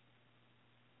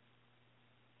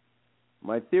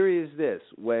 My theory is this: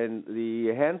 when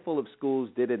the handful of schools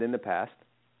did it in the past,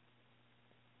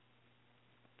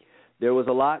 there was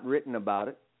a lot written about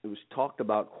it. It was talked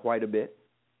about quite a bit,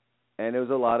 and there was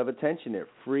a lot of attention there.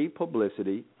 Free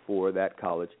publicity for that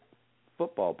college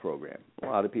football program. A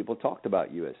lot of people talked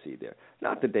about USC there.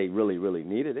 Not that they really, really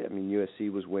needed it. I mean,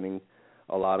 USC was winning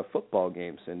a lot of football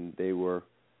games, and they were,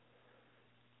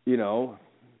 you know,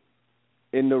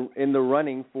 in the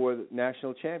running for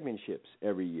national championships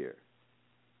every year.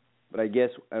 But I guess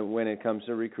when it comes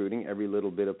to recruiting, every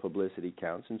little bit of publicity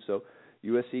counts, and so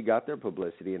USC got their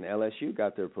publicity, and LSU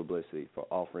got their publicity for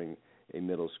offering a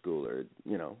middle schooler.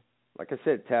 You know, like I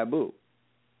said, taboo.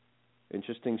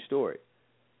 Interesting story.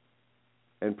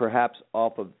 And perhaps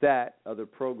off of that, other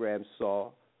programs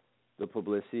saw the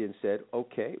publicity and said,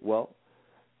 okay, well,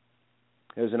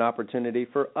 there's an opportunity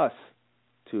for us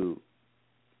to,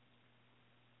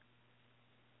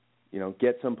 you know,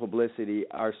 get some publicity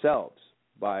ourselves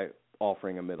by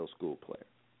offering a middle school player.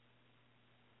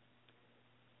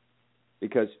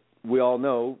 Because we all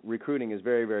know recruiting is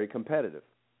very, very competitive.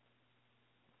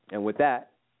 And with that,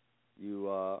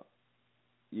 you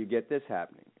get this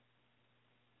happening.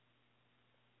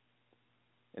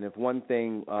 And if one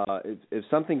thing, if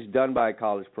something's done by a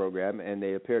college program and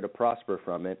they appear to prosper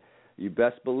from it, you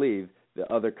best believe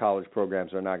the other college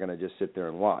programs are not going to just sit there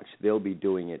and watch. They'll be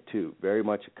doing it too. Very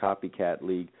much a copycat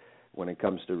league when it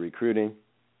comes to recruiting.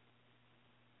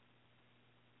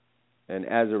 And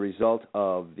as a result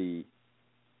of the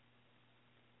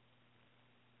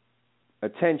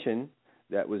attention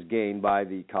that was gained by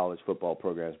the college football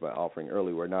programs by offering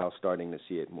early, we're now starting to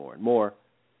see it more and more.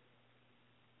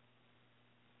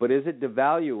 But is it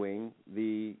devaluing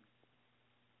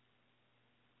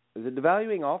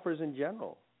offers in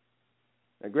general?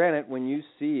 Now, granted, when you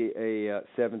see a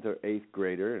 7th or 8th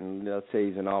grader, and let's say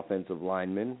he's an offensive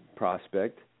lineman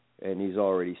prospect, and he's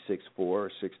already 6'4",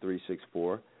 or 6'3",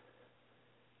 6'4",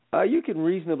 you can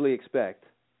reasonably expect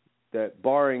that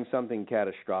barring something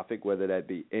catastrophic, whether that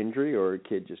be injury or a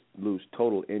kid just lose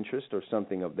total interest or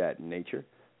something of that nature,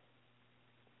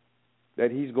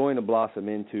 that he's going to blossom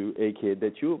into a kid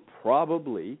that you'll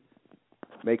probably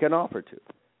make an offer to.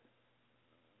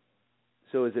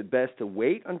 So is it best to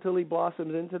wait until he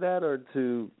blossoms into that, or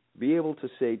to be able to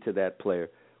say to that player,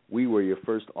 we were your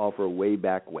first offer way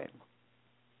back when?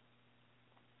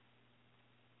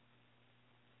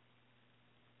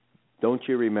 Don't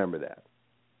you remember that?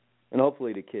 And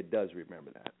hopefully the kid does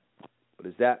remember that. But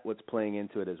is that what's playing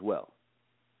into it as well?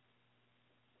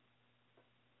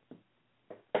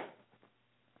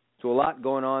 So a lot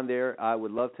going on there. I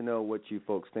would love to know what you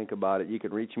folks think about it. You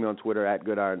can reach me on Twitter at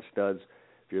GRIDIRONSTUDS.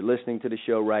 If you're listening to the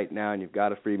show right now and you've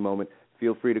got a free moment,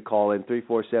 feel free to call in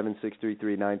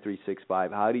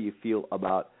 347-633-9365. How do you feel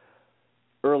about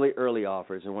early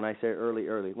offers. And when I say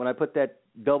early, when I put that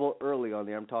double early on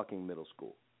there, I'm talking middle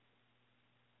school.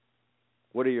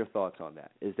 What are your thoughts on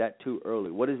that? Is that too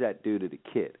early? What does that do to the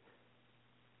kid?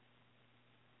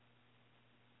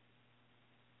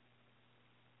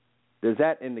 Does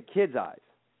that, in the kid's eyes,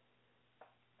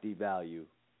 devalue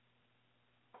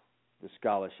the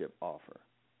scholarship offer?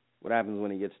 What happens when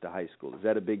he gets to high school? Is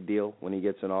that a big deal when he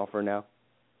gets an offer now?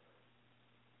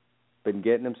 Been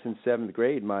getting them since 7th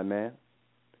grade, my man.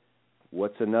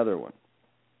 What's another one?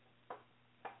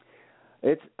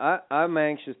 I'm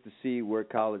anxious to see where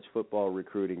college football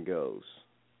recruiting goes.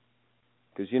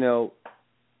 Because, you know,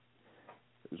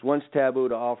 it was once taboo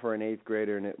to offer an 8th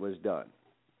grader, and it was done.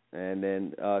 And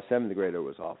then 7th grader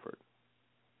was offered.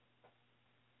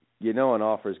 You know an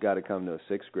offer's got to come to a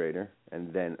 6th grader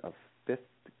and then a 5th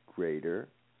grader.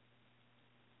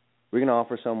 We're going to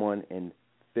offer someone in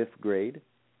 5th grade?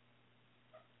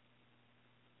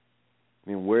 I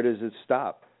mean, where does it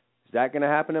stop? Is that going to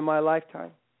happen in my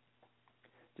lifetime?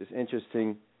 Just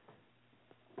interesting.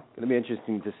 Going to be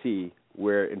interesting to see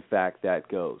where, in fact, that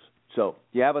goes. So,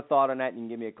 if you have a thought on that, you can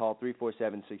give me a call,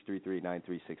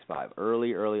 347-633-9365.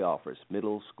 Early offers,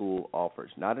 middle school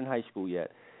offers. Not in high school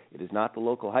yet. It is not the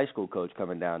local high school coach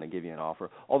coming down and give you an offer,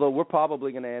 although we're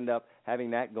probably going to end up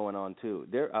having that going on too.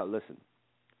 Listen,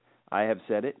 I have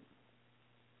said it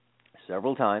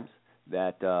several times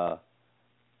that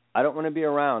I don't want to be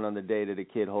around on the day that a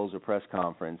kid holds a press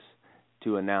conference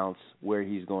to announce where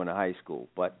he's going to high school,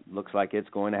 but looks like it's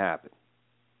going to happen.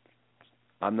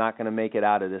 I'm not going to make it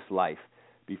out of this life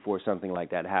before something like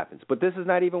that happens. But this is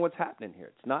not even what's happening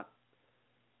here. It's not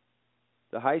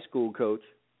the high school coach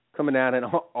coming out and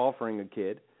offering a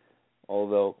kid,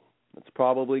 although it's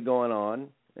probably going on,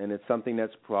 and it's something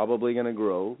that's probably going to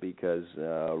grow because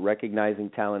recognizing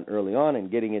talent early on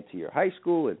and getting it to your high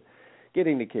school and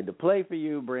getting the kid to play for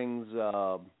you brings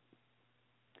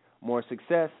more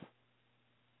success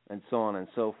and so on and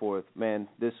so forth. Man,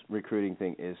 this recruiting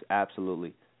thing is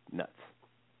absolutely nuts.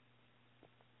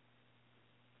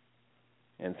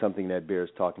 And something that bears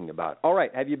talking about. All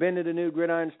right, have you been to the new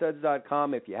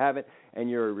GRIDIRONSTUDS.com? If you haven't and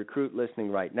you're a recruit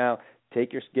listening right now,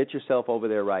 get yourself over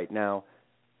there right now.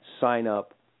 Sign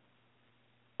up.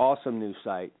 Awesome new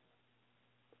site.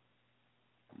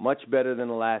 Much better than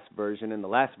the last version, and the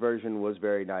last version was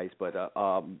very nice, but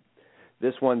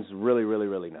this one's really, really,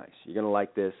 really nice. You're going to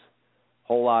like this.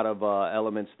 Whole lot of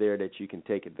elements there that you can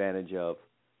take advantage of.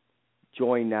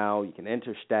 Join now. You can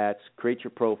enter stats, create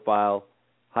your profile,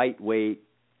 height, weight,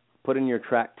 put in your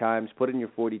track times, put in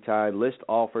your 40 time, list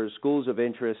offers, schools of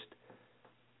interest,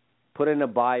 put in a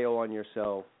bio on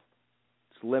yourself.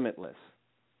 It's limitless.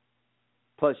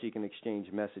 Plus, you can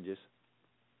exchange messages.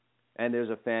 And there's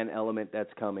a fan element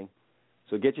that's coming.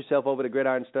 So get yourself over to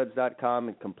GRIDIRONSTUDS.com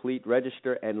and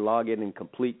register and log in and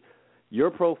complete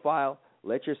your profile.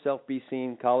 Let yourself be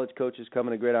seen. College coaches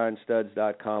coming to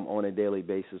GRIDIRONSTUDS.com on a daily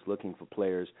basis looking for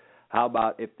players. How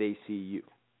about if they see you?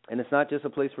 And it's not just a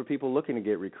place for people looking to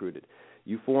get recruited.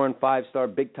 You 4- and 5-star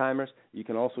big-timers, you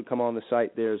can also come on the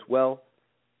site there as well.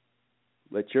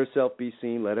 Let yourself be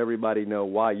seen. Let everybody know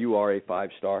why you are a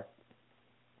 5-star.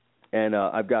 And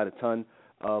I've got a ton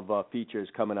of features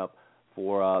coming up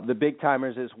for the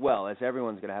big-timers as well, as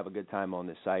everyone's going to have a good time on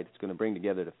this site. It's going to bring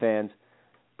together the fans,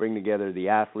 bring together the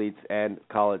athletes and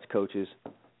college coaches,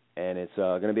 and it's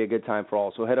going to be a good time for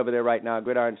all. So head over there right now,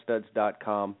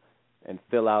 GRIDIRONSTUDS.com, and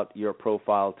fill out your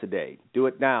profile today. Do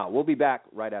it now. We'll be back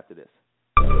right after this.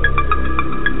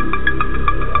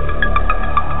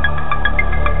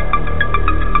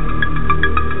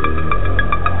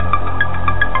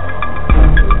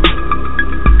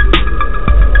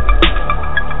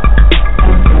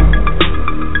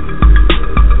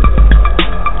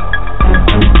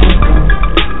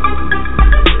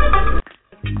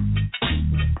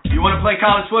 You want to play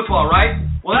college football, right?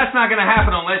 Well, that's not going to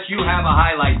happen unless you have a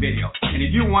highlight video. And if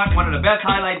you want one of the best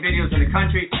highlight videos in the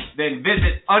country, then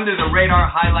visit Under the Radar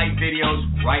Highlight Videos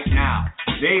right now.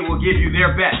 They will give you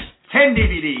their best 10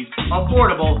 DVDs,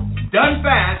 affordable, done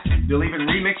fast. They'll even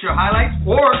remix your highlights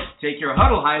or take your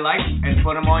huddle highlights and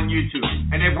put them on YouTube.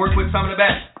 And they've worked with some of the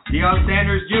best. Deion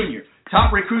Sanders Jr., top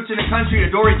recruits in the country,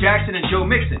 Adoree Jackson and Joe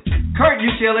Mixon, current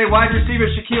UCLA wide receiver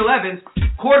Shaquille Evans,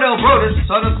 Cordell Brodus,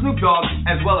 son of Snoop Dogg,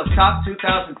 as well as top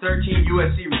 2013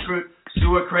 USC recruit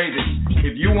Stuart Craven.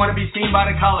 If you want to be seen by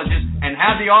the colleges and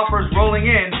have the offers rolling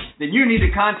in, then you need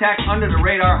to contact Under the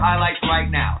Radar Highlights right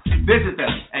now. Visit them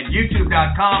at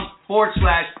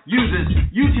youtube.com/users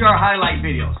UTR highlight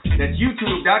videos. That's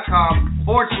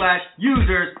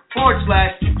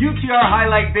youtube.com/users/UTR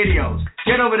highlight videos.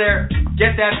 Get over there,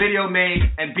 get that video made,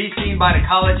 and be seen by the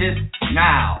colleges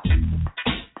now.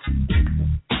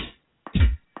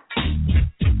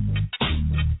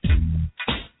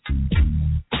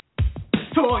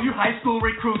 high school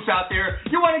recruits out there.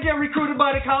 You want to get recruited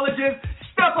by the colleges?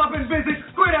 Step up and visit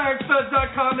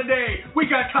GRIDIRONSTUDS.com today. We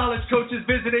got college coaches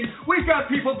visiting. We've got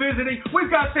people visiting.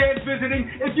 We've got fans visiting.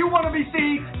 If you want to be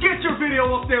seen, get your video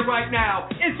up there right now.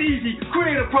 It's easy.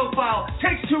 Create a profile.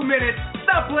 Takes 2 minutes.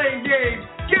 Stop playing games.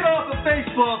 Get off of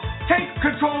Facebook. Take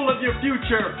control of your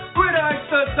future.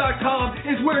 GRIDIRONSTUDS.com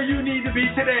is where you need to be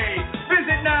today.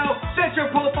 Visit now, set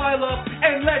your profile up,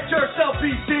 and let yourself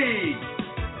be seen.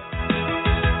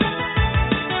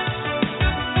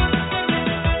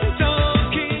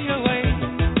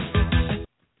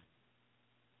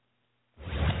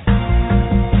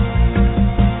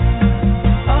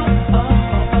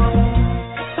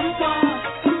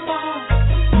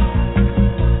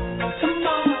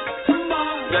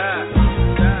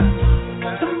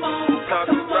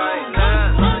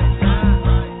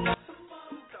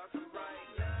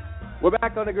 We're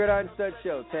back on the Gridiron Stud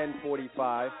Show,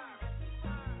 10:45.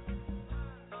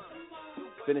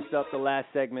 Finished up the last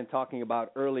segment talking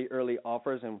about early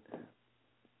offers, and we're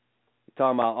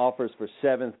talking about offers for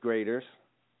 7th graders.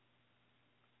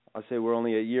 I'll say we're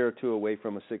only a year or two away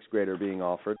from a 6th grader being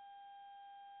offered.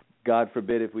 God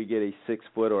forbid if we get a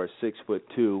 6-foot or a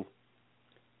 6'2"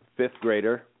 5th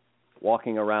grader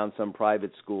walking around some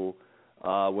private school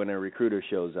when a recruiter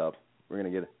shows up. We're gonna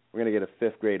get a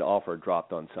 5th grade offer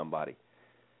dropped on somebody.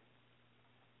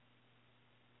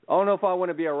 I don't know if I want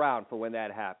to be around for when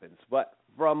that happens. But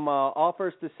from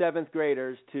offers to 7th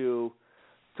graders to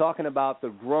talking about the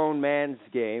grown man's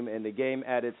game and the game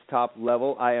at its top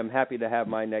level, I am happy to have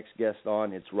my next guest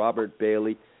on. It's Robert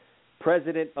Bailey,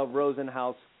 president of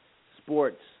Rosenhaus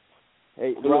Sports.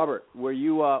 Hey, Robert, were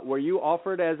you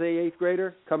offered as a 8th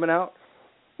grader coming out?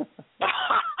 I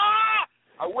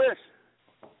wish.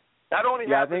 That only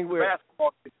happens in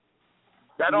basketball.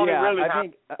 That only really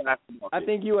happens in basketball. I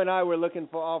think you and I were looking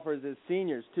for offers as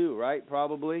seniors too, right?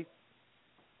 Probably.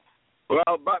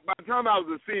 Well, by the time I was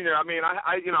a senior, I mean,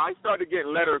 I started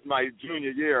getting letters my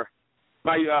junior year,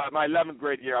 my 11th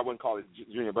grade year. I wouldn't call it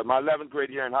junior, but my 11th grade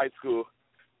year in high school,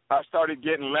 I started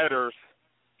getting letters,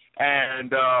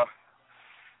 and I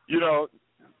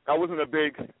wasn't a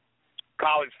big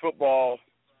college football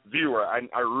viewer.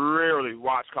 I rarely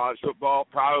watched college football.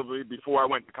 Probably before I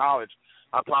went to college,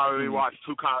 I probably watched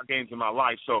 2 college games in my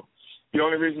life. So the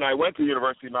only reason I went to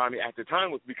University of Miami at the time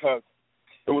was because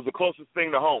it was the closest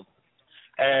thing to home.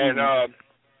 And I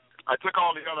took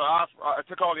all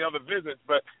the other visits,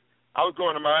 but I was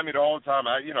going to Miami the whole time.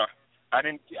 I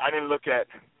didn't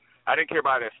care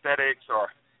about aesthetics or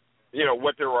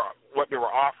what they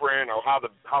were offering or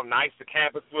how nice the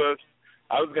campus was.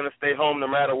 I was going to stay home no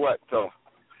matter what. So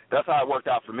that's how it worked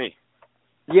out for me.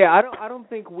 Yeah, I don't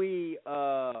think we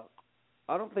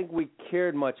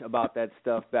cared much about that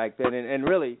stuff back then, and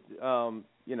really,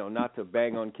 not to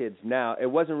bang on kids now, it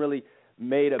wasn't really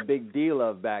made a big deal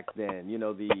of back then.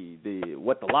 The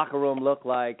what the locker room looked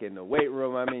like and the weight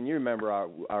room. I mean, you remember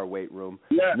our weight room.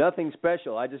 Yeah. Nothing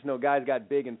special. I just know guys got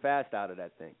big and fast out of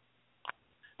that thing.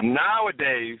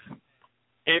 Nowadays,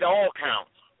 it all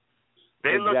counts.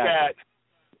 They look at.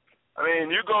 I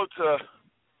mean, you go to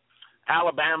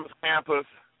Alabama's campus,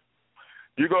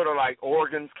 you go to like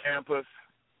Oregon's campus,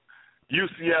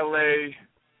 UCLA.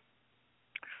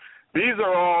 These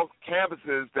are all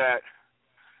campuses that,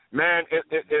 man,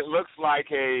 it looks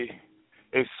like a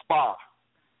spa.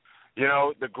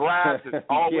 The grass is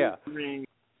always green.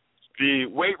 The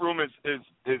weight room is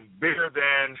bigger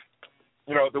than,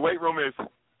 the weight room is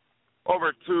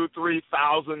over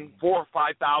 2,000-3,000, 4,000 or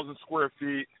 5,000 square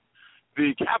feet.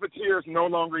 The cafeteria is no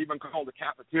longer even called a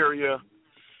cafeteria.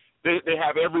 They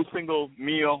have every single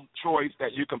meal choice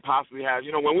that you can possibly have.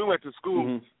 When we went to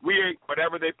school, we ate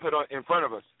whatever they put in front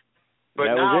of us. But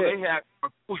now they have,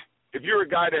 if you're a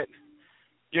guy that,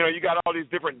 you got all these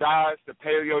different diets, the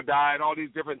paleo diet, all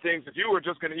these different things. If you were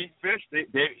just going to eat fish,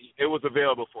 it was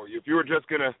available for you. If you were just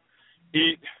going to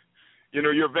eat,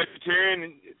 you're a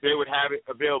vegetarian, they would have it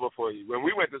available for you. When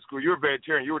we went to school, you were a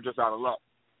vegetarian, you were just out of luck.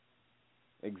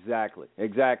 Exactly.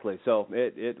 So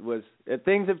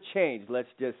things have changed, let's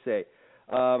just say.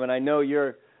 And I know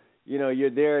you're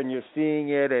there and you're seeing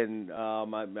it, and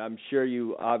I'm sure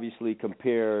you obviously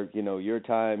compare, your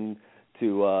time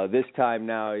to this time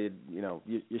now.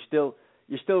 You're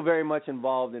still very much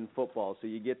involved in football, so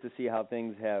you get to see how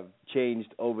things have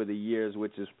changed over the years,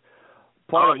 which is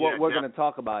part of what we're going to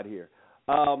talk about here.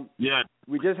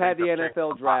 We just had the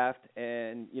NFL draft,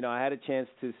 and I had a chance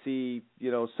to see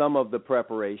some of the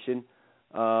preparation.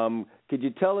 Could you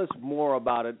tell us more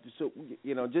about it? So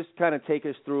just kind of take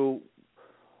us through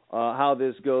how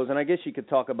this goes, and I guess you could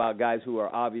talk about guys who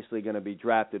are obviously going to be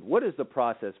drafted. What is the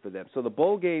process for them? So the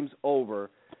bowl game's over,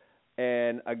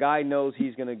 and a guy knows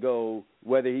he's going to go,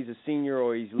 whether he's a senior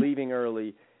or he's leaving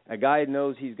early, a guy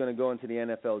knows he's going to go into the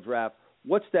NFL draft.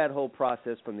 What's that whole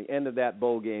process from the end of that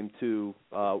bowl game to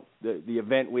the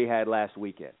event we had last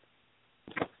weekend?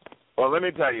 Well, let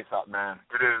me tell you something, man.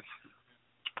 It is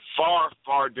far,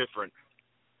 far different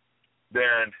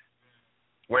than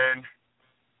when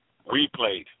we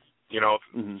played,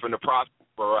 from the process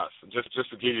for us. Just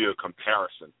to give you a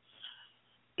comparison.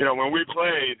 When we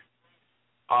played,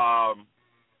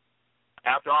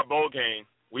 after our bowl game,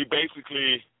 we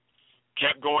basically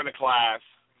kept going to class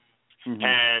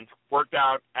and worked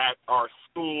out at our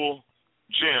school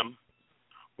gym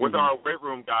with our weight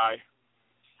room guy,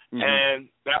 and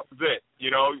that was it.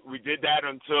 We did that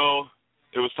until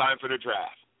it was time for the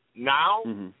draft. Now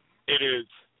it is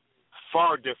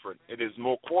far different. It is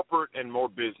more corporate and more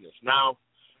business. Now,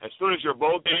 as soon as your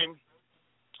bowl game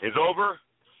is over,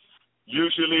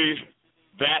 usually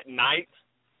that night,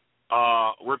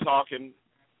 we're talking,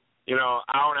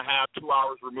 hour and a half, 2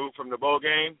 hours removed from the bowl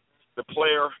game, the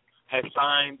player has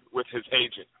signed with his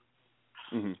agent.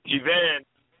 He then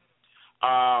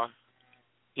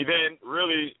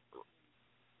really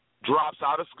drops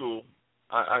out of school.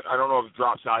 I don't know if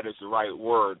drops out is the right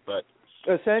word, but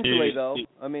essentially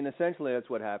that's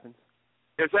what happens.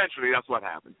 Essentially, that's what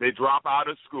happens. They drop out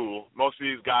of school. Most of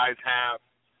these guys have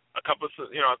a couple,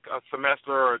 a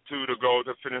semester or two to go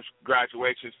to finish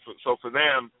graduation. So for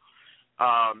them,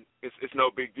 it's no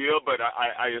big deal. But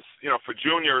I for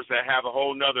juniors that have a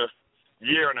whole nother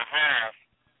year and a half,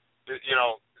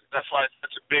 that's why it's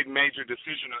such a big major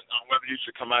decision on whether you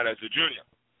should come out as a junior.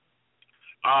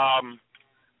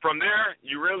 From there,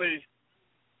 you really,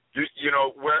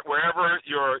 wherever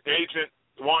your agent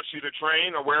wants you to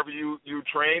train or wherever you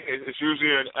train, it's usually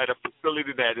at a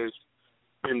facility that has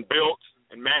been built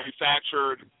and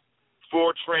manufactured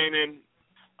for training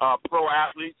pro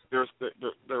athletes. There's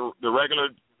the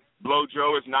regular Blow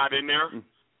Joe is not in there.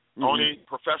 Only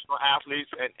professional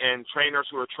athletes and trainers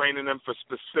who are training them for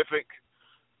specific,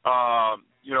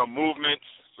 movements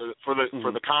for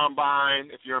the combine.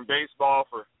 If you're in baseball,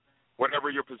 for whatever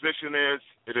your position is,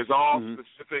 it is all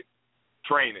specific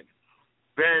training.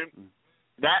 Then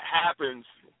that happens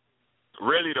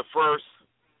really the first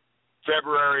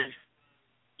February,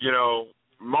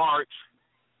 March.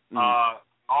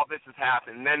 All this has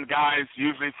happened. And then guys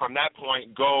usually from that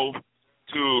point go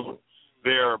to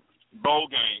their bowl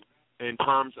game in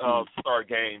terms of start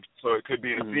games. So it could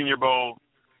be the Senior Bowl,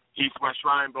 East-West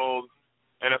Shrine Bowl,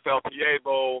 NFLPA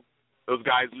Bowl. Those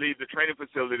guys leave the training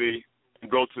facility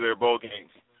and go to their bowl games.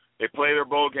 They play their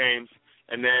bowl games,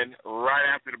 and then right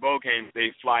after the bowl games,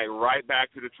 they fly right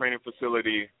back to the training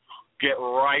facility, get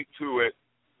right to it.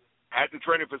 At the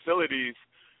training facilities,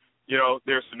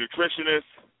 there's a nutritionist,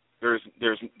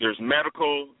 there's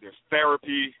medical, there's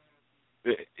therapy.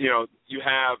 You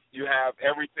have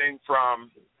everything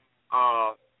from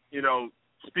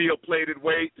steel-plated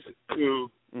weights to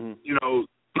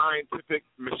scientific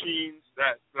machines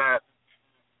that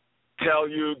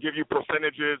give you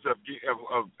percentages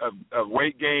of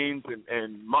weight gains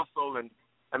and muscle, and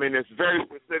it's very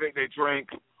specific. They drink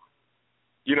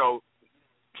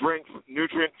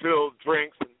nutrient-filled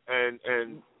drinks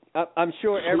and I'm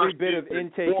sure every bit of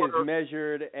intake is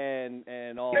measured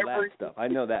and all that stuff. I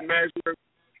know that. Measured.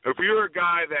 If you're a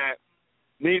guy that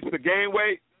needs to gain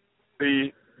weight,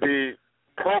 the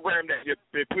program that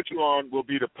they put you on will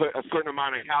be to put a certain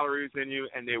amount of calories in you,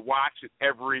 and they watch it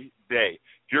every day.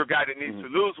 If you're a guy that needs to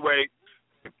lose weight,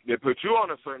 they put you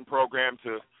on a certain program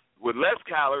with less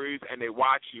calories, and they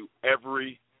watch you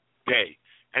every day.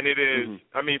 And it is,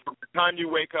 from the time you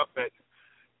wake up at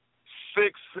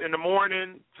 6 in the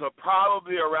morning to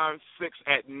probably around 6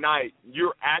 at night,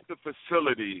 you're at the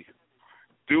facility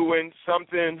doing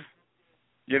something,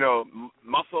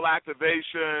 muscle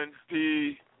activation,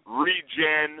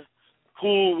 regen,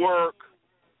 pool work.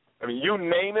 You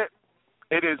name it,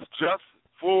 it is just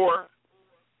for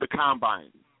the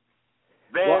combine.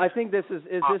 Well, I think this is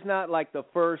this not like the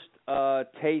first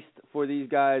taste for these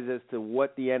guys as to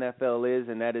what the NFL is,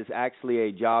 and that is actually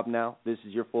a job now? This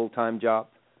is your full-time job?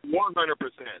 100%.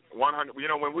 100.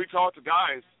 When we talk to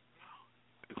guys,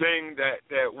 the thing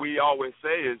that we always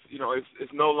say is,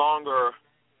 it's no longer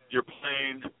you're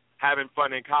playing, having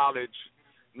fun in college.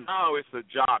 No, it's a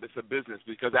job. It's a business,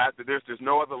 because after this, there's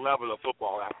no other level of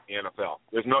football after the NFL.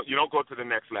 You don't go to the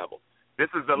next level. This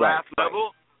is the last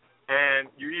level, and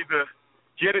you either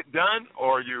get it done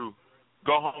or you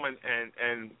go home and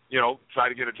try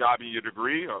to get a job in your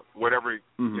degree or whatever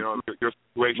your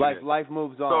situation is. Life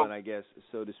moves on, I guess,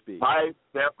 so to speak. Life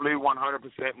definitely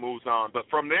 100% moves on. But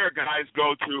from there, guys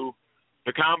go to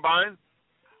the combine.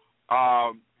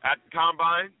 at the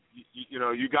combine,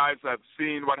 you guys have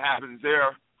seen what happens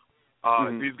there.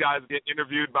 These guys get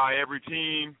interviewed by every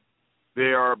team.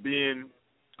 They are being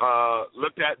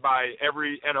looked at by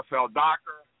every NFL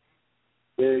doctor.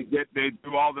 They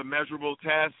do all the measurable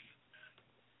tests.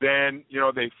 Then,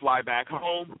 they fly back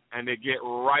home and they get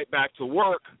right back to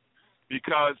work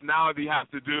because now they have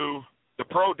to do the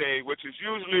pro day, which is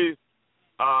usually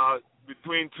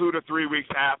between 2 to 3 weeks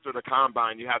after the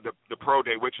combine. You have the pro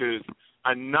day, which is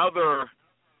another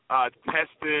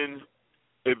testing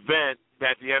event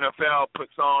that the NFL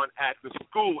puts on at the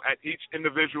school, at each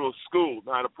individual school.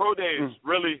 Now, the pro day is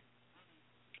really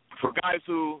for guys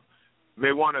who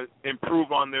may want to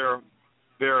improve on their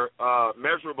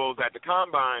measurables at the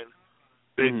combine.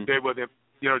 They would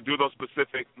do those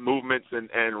specific movements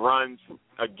and runs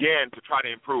again to try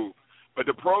to improve. But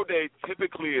the pro day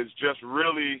typically is just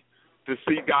really to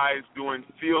see guys doing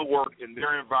field work in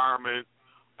their environment.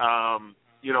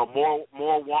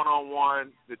 More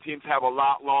one-on-one. The teams have a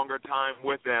lot longer time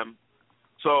with them.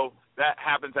 So that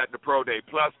happens at the pro day.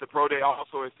 Plus, the pro day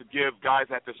also is to give guys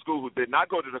at the school who did not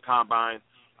go to the combine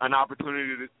an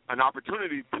opportunity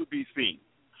to be seen.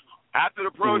 After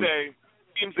the pro day,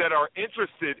 teams that are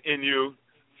interested in you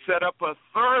set up a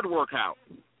third workout.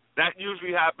 That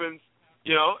usually happens,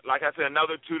 like I said,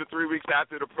 another 2 to 3 weeks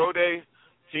after the pro day.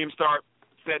 Teams start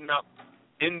setting up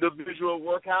individual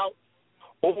workouts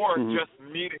or just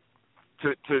meeting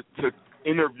to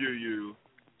interview you,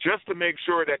 just to make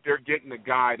sure that they're getting a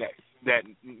guy that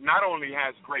not only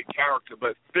has great character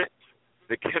but fits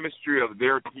the chemistry of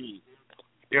their team.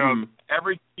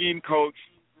 Every team coach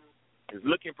is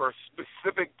looking for a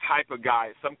specific type of guy.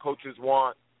 Some coaches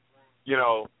want,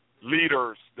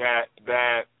 leaders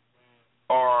that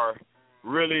are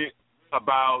really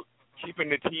about keeping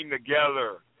the team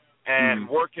together and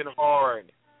working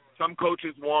hard. Some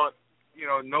coaches want,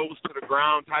 nose to the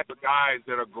ground type of guys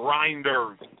that are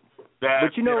grinders. But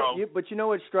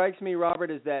what strikes me, Robert,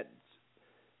 is that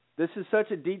this is such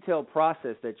a detailed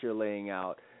process that you're laying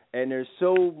out, and there's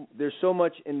so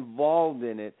much involved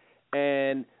in it,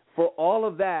 and for all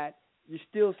of that, you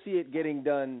still see it getting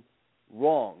done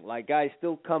wrong. Like guys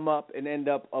still come up and end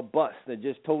up a bust that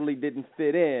just totally didn't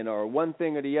fit in, or one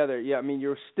thing or the other. Yeah, I mean,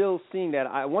 you're still seeing that.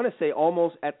 I want to say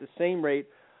almost at the same rate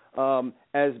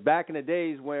as back in the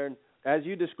days when, as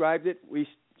you described it, we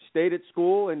stayed at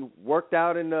school and worked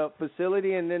out in the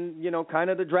facility, and then kind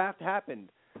of the draft happened.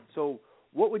 So,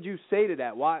 what would you say to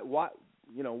that? Why is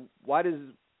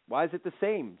it the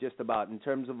same just about in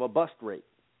terms of a bust rate?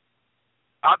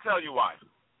 I'll tell you why.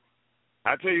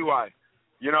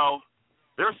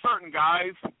 There's certain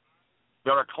guys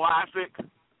that are classic,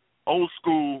 old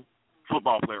school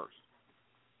football players.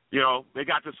 They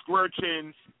got the square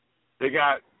chins.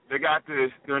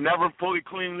 They're never fully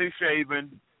cleanly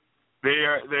shaven. They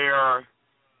are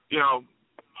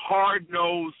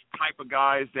hard-nosed type of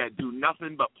guys that do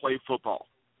nothing but play football.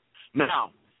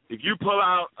 Now, if you pull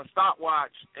out a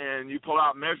stopwatch and you pull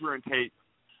out measuring tape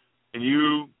and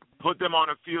you put them on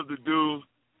a field to do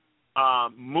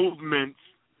movements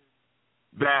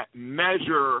that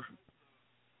measure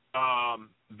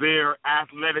their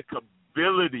athletic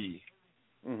ability.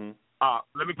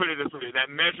 Let me put it this way: that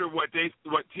measure what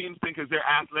teams think is their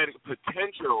athletic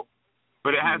potential,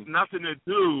 but it has nothing to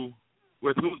do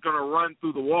with who's going to run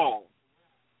through the wall.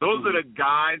 Those are the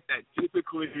guys that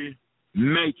typically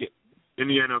make it in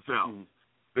the NFL.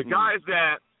 The guys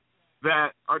that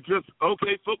are just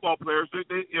okay football players,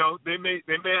 they may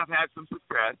have had some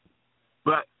success,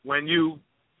 but when you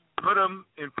put them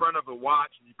in front of a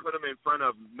watch and you put them in front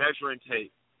of measuring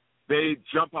tape, they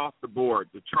jump off the board.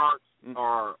 The charts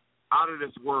are out of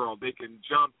this world. They can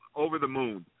jump over the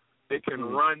moon. They can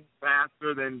run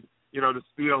faster than the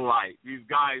speed of light. These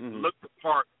guys look the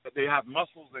part, but they have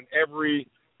muscles in every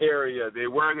area. They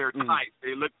wear their tights.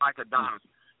 They look like Adonis.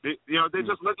 They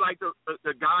just look like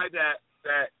the guy that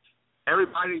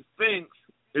everybody thinks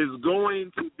is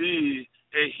going to be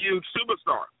a huge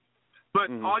superstar. But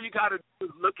all you got to do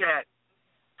is look at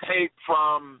tape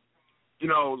from,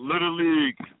 Little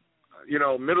League,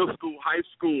 middle school, high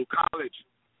school, college.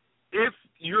 If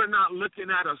you're not looking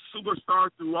at a superstar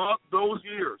throughout those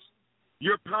years,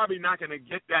 you're probably not going to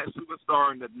get that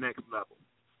superstar in the next level.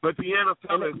 But the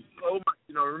NFL is so much,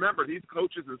 remember, these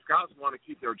coaches and scouts want to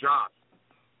keep their jobs.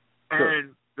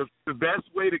 And the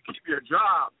best way to keep your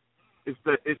job is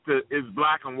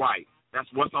black and white.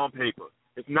 That's what's on paper.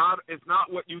 It's not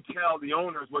what you tell the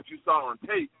owners what you saw on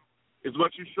tape. It's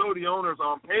what you show the owners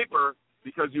on paper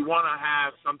because you want to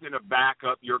have something to back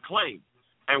up your claim.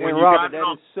 And when Robert,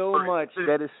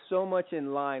 that is so much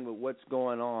in line with what's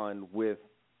going on with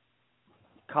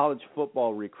college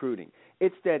football recruiting.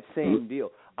 it's that same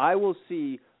deal. I will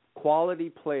see quality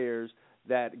players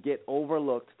that get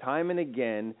overlooked time and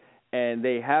again, and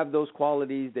they have those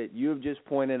qualities that you've just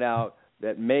pointed out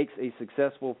that makes a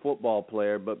successful football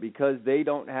player, but because they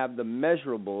don't have the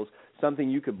measurables, something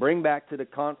you could bring back to the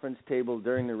conference table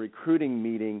during the recruiting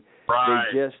meeting, they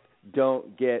just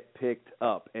don't get picked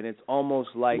up. And it's almost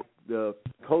like the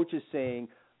coach is saying,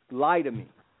 lie to me.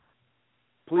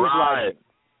 Please lie to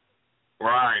me.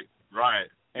 Right.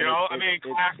 And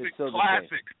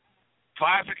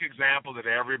classic example that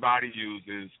everybody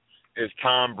uses is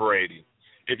Tom Brady.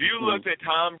 If you looked at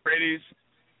Tom Brady's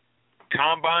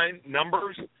combine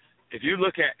numbers, if you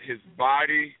look at his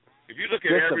body, if you look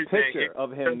at everything, just a picture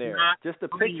of him there, just a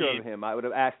picture of him, I would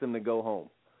have asked him to go home.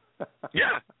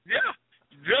 yeah.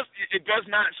 Just it does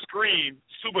not scream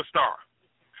superstar.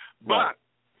 But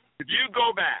if you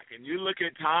go back and you look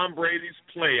at Tom Brady's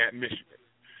play at Michigan,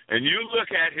 and you look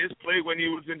at his play when he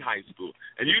was in high school,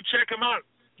 and you check him out,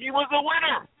 he was a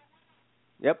winner.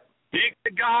 Yep.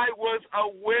 The guy was a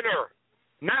winner.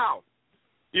 Now,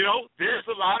 there's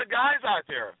a lot of guys out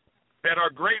there that are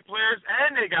great players,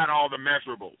 and they got all the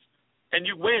measurables. And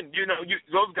you win.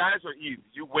 Those guys are easy.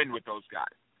 You win with those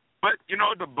guys. But,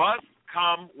 the bust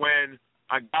come when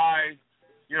a guy,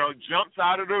 jumps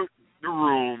out of the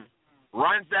room,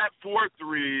 runs that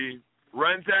 4.3,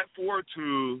 runs that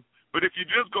 4.2. But if you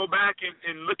just go back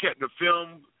and look at the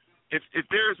film, if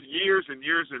there's years and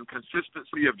years in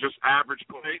consistency of just average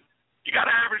play, you got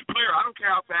an average player. I don't care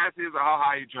how fast he is or how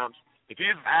high he jumps. If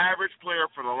he's an average player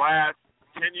for the last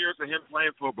 10 years of him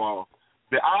playing football,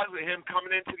 the odds of him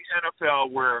coming into the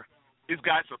NFL where these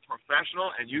guys are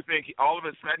professional and you think all of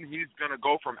a sudden he's going to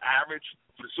go from average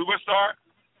to superstar,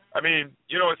 I mean,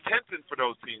 it's tempting for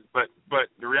those teams. But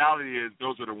the reality is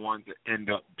those are the ones that end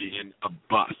up being a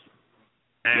bust.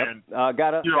 And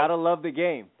gotta love the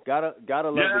game. Gotta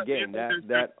love the game.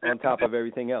 That on top of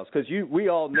everything else, because we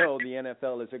all know the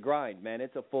NFL is a grind, man.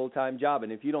 It's a full-time job,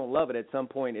 and if you don't love it, at some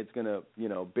point it's gonna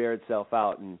bear itself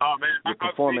out, and your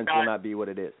performance will not be what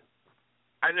it is.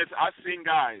 And I've seen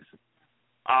guys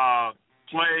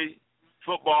play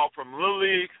football from Little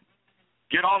League,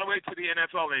 get all the way to the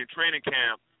NFL in training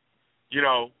camp.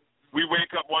 We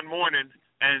wake up one morning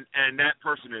and that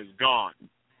person is gone.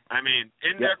 I mean,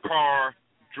 in their car,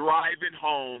 driving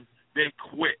home, they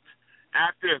quit.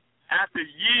 After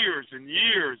years and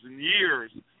years and years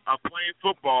of playing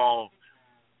football,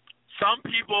 some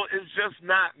people it's just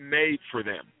not made for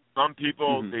them. Some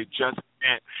people, they just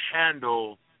can't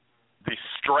handle the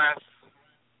stress.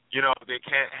 They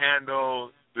can't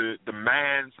handle the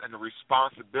demands and the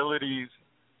responsibilities.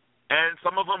 And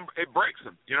some of them, it breaks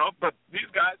them, But these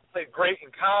guys play great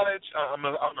in college. I'm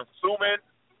assuming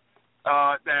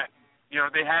that,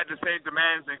 they had the same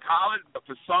demands in college, but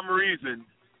for some reason,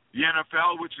 the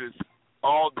NFL, which is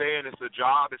all day and it's a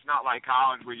job, it's not like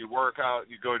college where you work out,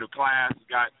 you go to class, you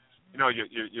got,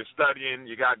 you're studying,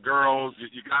 you got girls,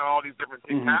 you got all these different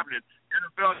things happening.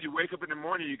 NFL, you wake up in the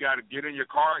morning, you got to get in your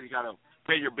car, you got to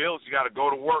pay your bills, you got to go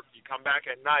to work, you come back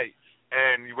at night,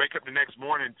 and you wake up the next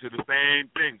morning to the same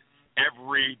thing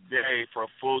every day for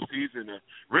a full season,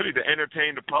 really to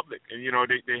entertain the public. And,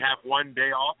 they have one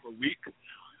day off a week.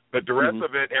 But the rest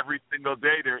of it, every single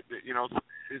day,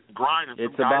 it's grinding.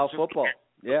 It's about football.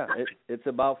 Yeah, it's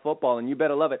about football, and you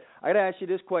better love it. I got to ask you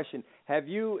this question. Have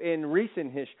you, in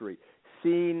recent history,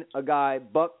 seen a guy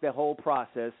buck the whole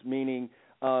process, meaning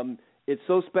it's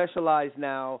so specialized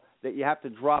now that you have to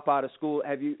drop out of school?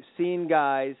 Have you seen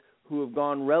guys who have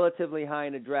gone relatively high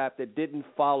in the draft that didn't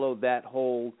follow that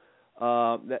whole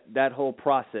that whole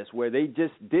process, where they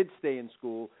just did stay in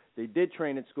school, they did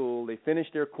train at school, they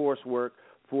finished their coursework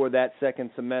for that second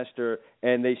semester,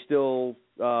 and they still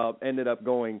ended up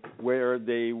going where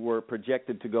they were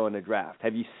projected to go in the draft?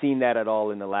 Have you seen that at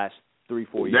all in the last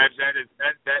 3-4 years? That is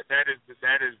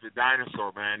the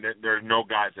dinosaur, man. There's no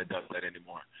guys that does that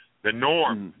anymore. The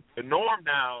norm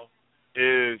now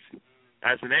is,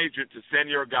 as an agent, to send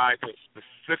your guy to a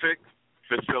specific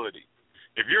facility.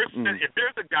 If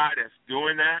there's a guy that's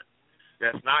doing that,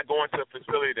 that's not going to a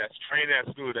facility, that's training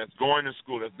at school, that's going to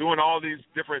school, that's doing all these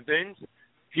different things,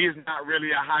 he's not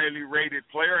really a highly rated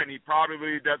player, and he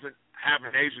probably doesn't have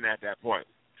an agent at that point.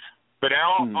 But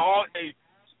all agents,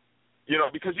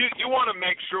 because you want to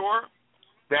make sure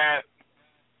that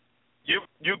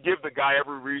you give the guy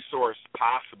every resource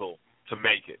possible to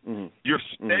make it. You're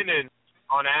spending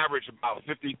on average about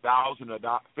 $50,000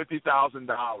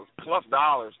 plus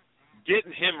dollars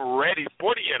getting him ready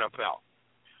for the NFL.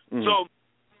 So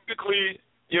typically,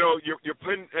 you're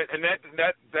putting, and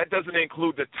that doesn't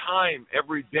include the time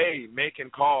every day making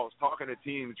calls, talking to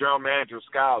teams, general managers,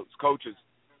 scouts, coaches,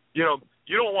 you know,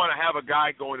 you don't want to have a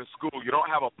guy going to school. You don't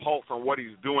have a pulse on what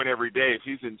he's doing every day. If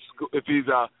he's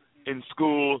in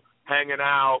school, hanging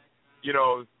out, you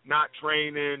know, not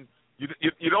training,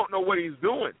 you don't know what he's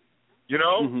doing. You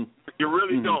know, you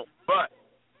really don't.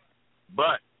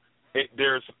 But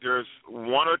there's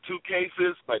one or two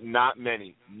cases, but not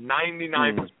many.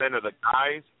 99% of the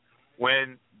guys,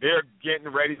 when they're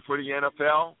getting ready for the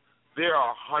NFL, they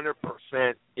are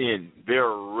 100% in.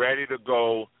 They're ready to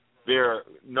go. They're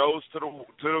nose to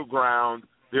the ground.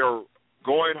 They're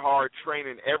going hard,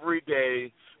 training every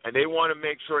day, and they want to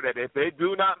make sure that if they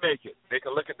do not make it, they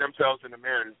can look at themselves in the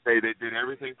mirror and say they did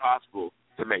everything possible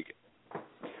to make it.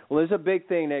 Well, there's a big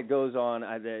thing that goes on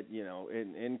that, you know,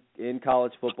 in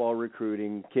college football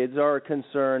recruiting. Kids are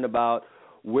concerned about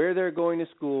where they're going to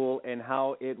school and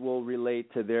how it will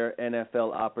relate to their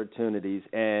NFL opportunities.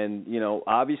 And, you know,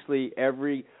 obviously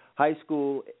every high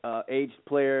school aged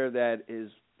player that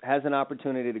has an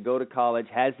opportunity to go to college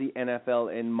has the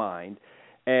NFL in mind.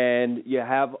 And you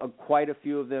have quite a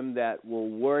few of them that will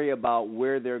worry about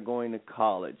where they're going to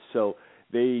college. So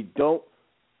they don't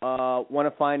want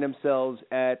to find themselves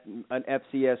at an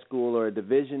FCS school or a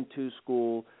Division II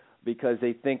school because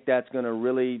they think that's going to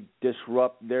really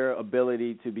disrupt their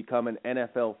ability to become an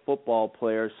NFL football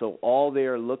player. So all they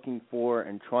are looking for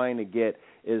and trying to get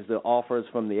is the offers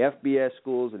from the FBS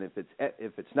schools. And if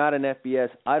it's not an FBS,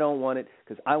 I don't want it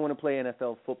because I want to play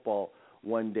NFL football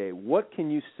one day. What can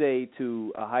you say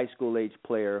to a high school age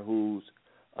player who's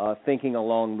thinking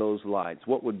along those lines?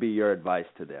 What would be your advice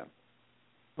to them?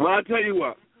 Well, I'll tell you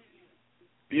what.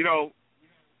 You know,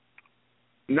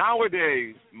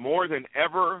 nowadays, more than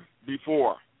ever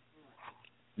before,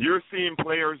 you're seeing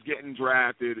players getting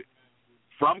drafted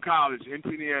from college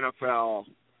into the NFL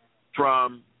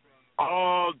from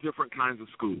all different kinds of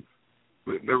schools.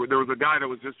 There was a guy that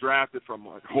was just drafted from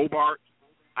Hobart.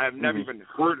 I have never even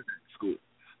heard of that school.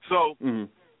 So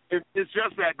it's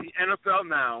just that the NFL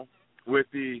now, with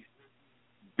the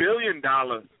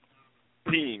billion-dollar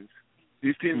teams,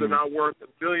 these teams are now worth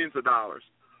billions of dollars.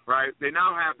 Right? They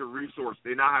now have the resource.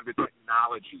 They now have the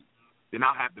technology. They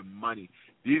now have the money.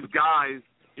 These guys,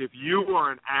 if you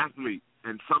are an athlete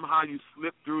and somehow you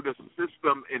slip through the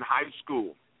system in high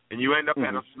school and you end up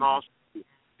at a small school,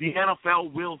 the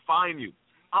NFL will find you.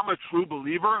 I'm a true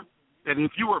believer that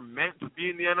if you were meant to be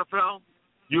in the NFL,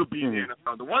 you'll be in the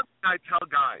NFL. The one thing I tell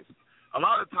guys, a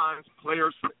lot of times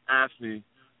players ask me,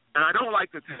 and I don't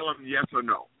like to tell them yes or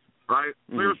no, right?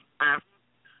 Players ask,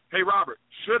 hey, Robert,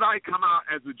 should I come out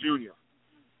as a junior?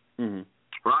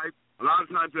 Right? A lot of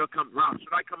times they'll come, Rob,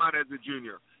 should I come out as a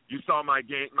junior? You saw my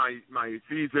game, my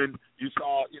season. You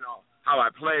saw, you know, how I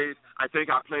played. I think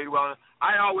I played well.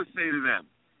 I always say to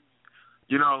them,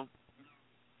 you know,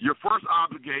 your first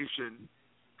obligation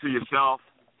to yourself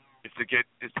is to get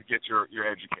your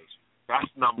education.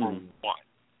 That's number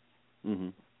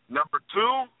one. Number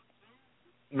two,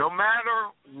 no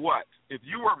matter what, if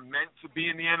you are meant to be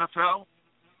in the NFL,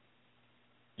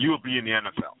 you'll be in the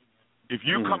NFL. If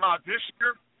you come out this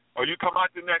year or you come out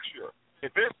the next year,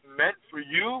 if it's meant for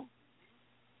you,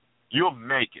 you'll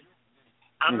make it.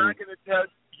 I'm not going to tell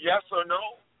you yes or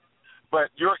no, but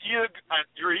you're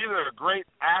either a great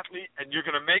athlete and you're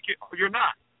going to make it or you're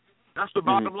not. That's the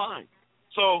bottom line.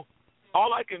 So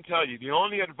all I can tell you, the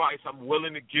only advice I'm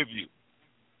willing to give you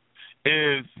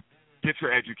is get your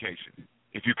education.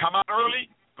 If you come out early,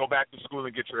 go back to school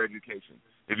and get your education.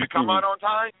 If you come out on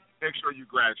time, make sure you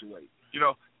graduate. You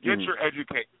know, get your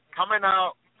education. Coming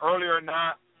out early or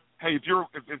not, hey,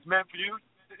 if it's meant for you,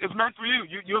 it's meant for you.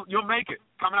 You'll make it.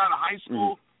 Coming out of high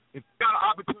school, if you got an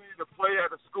opportunity to play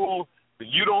at a school that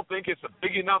you don't think it's a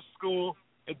big enough school,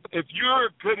 if you're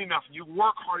good enough and you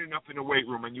work hard enough in the weight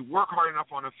room and you work hard enough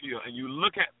on the field and you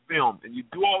look at film and you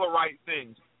do all the right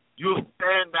things, you'll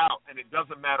stand out, and it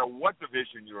doesn't matter what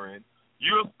division you're in.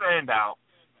 You'll stand out.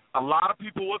 A lot of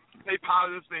people will say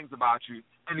positive things about you,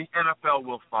 and the NFL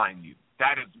will find you.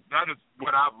 That is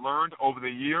what I've learned over the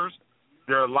years.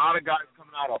 There are a lot of guys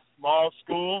coming out of small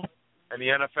school, and the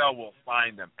NFL will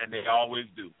find them, and they always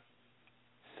do.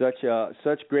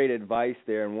 Such great advice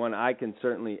there, and one I can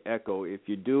certainly echo. If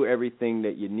you do everything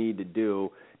that you need to do,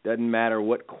 doesn't matter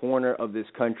what corner of this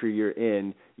country you're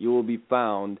in, you will be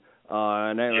found.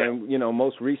 And you know,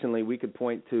 most recently we could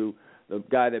point to the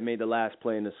guy that made the last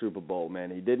play in the Super Bowl, man.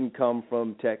 He didn't come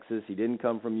from Texas. He didn't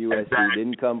come from USC. He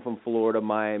didn't come from Florida,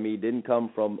 Miami. He didn't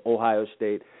come from Ohio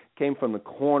State. Came from the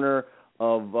corner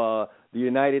of the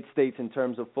United States in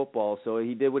terms of football. So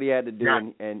he did what he had to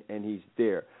do, and he's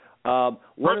there.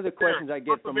 One of the questions I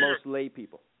get from most lay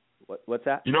people. What's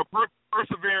that? You know,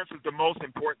 perseverance is the most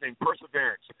important thing.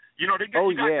 Perseverance. You know, they got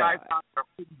guys out there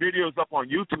putting videos up on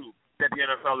YouTube that that the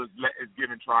NFL is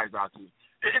giving tries out to.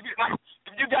 If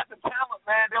you got the talent,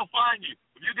 man, they'll find you.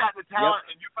 If you got the talent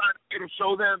and you find a way to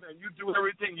show them and you do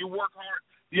everything, you work hard,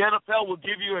 the NFL will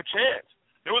give you a chance.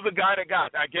 There was a guy that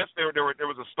I guess there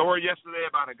was a story yesterday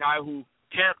about a guy who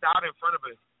camped out in front of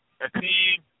a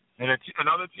team, and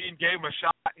another team gave him a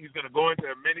shot. He's going to go into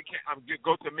a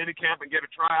go to a mini camp and get a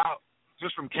tryout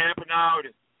just from camping out.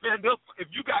 And, man, if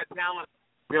you got talent,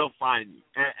 they'll find you.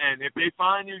 And if they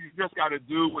find you, you just got to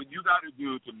do what you got to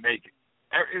do to make it.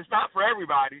 It's not for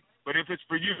everybody, but if it's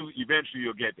for you, eventually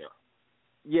you'll get there.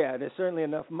 Yeah, there's certainly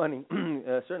enough money,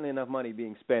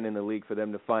 being spent in the league for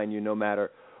them to find you, no matter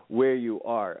where you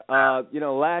are.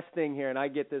 Last thing here, and I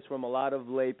get this from a lot of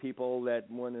lay people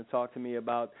that want to talk to me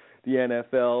about the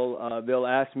NFL. They'll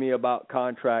ask me about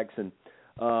contracts and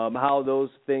how those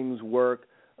things work.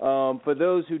 For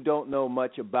those who don't know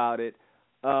much about it,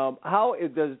 how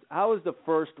is the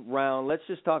first round? Let's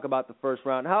just talk about the first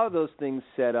round. How are those things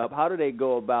set up? How do they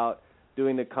go about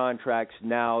doing the contracts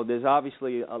now? There's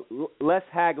obviously less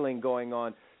haggling going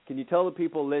on. Can you tell the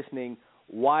people listening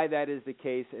why that is the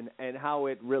case and how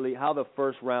the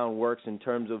first round works in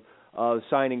terms of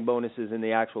signing bonuses and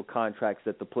the actual contracts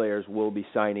that the players will be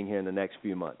signing here in the next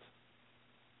few months?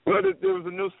 Well, there was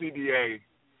a new CBA.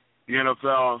 The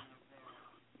NFL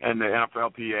and the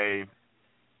NFLPA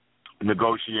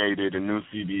negotiated a new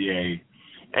CBA.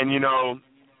 And,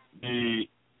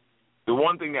 the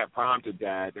one thing that prompted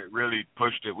that really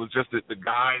pushed it was just that the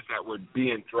guys that were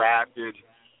being drafted,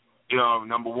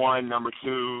 number one, number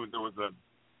two, there was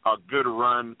a good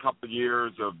run, couple of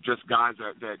years of just guys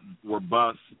that were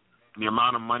busts, and the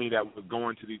amount of money that was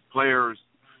going to these players.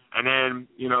 And then,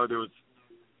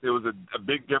 there was a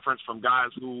big difference from guys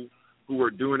who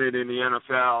were doing it in the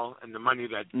NFL and the money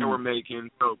that they were making.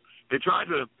 So they tried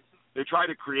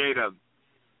to create a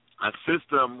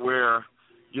system where,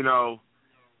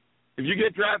 if you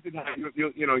get drafted,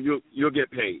 you'll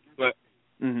get paid. But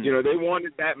they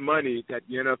wanted that money that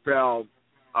the NFL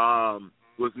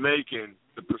was making,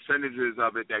 the percentages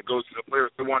of it that goes to the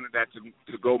players. They wanted that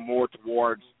to go more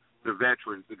towards the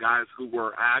veterans, the guys who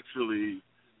were actually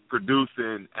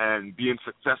producing and being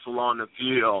successful on the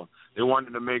field. They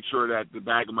wanted to make sure that the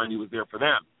bag of money was there for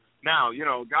them. Now, a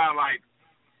guy like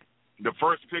the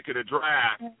first pick of the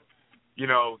draft,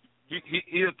 he'll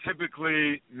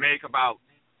typically make about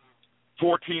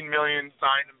 $14 million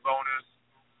signing bonus.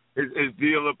 His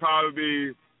deal will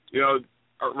probably be,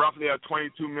 roughly a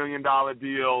 $22 million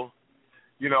deal.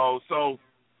 So,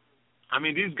 I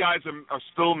mean, these guys are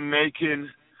still making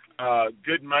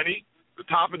good money. The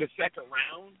top of the second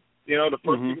round, the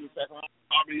first pick of the second round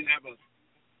probably have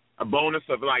a bonus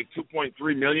of like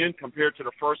 $2.3 million compared to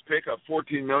the first pick of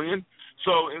 $14 million.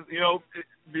 So,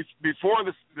 before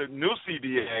the new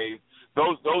CBA,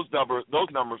 those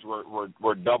numbers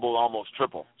were double, almost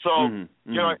triple. So,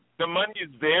 the money is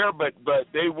there, but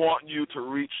they want you to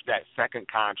reach that second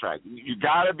contract. You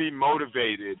got to be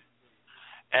motivated,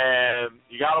 and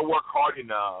you got to work hard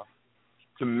enough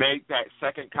to make that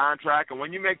second contract. And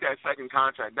when you make that second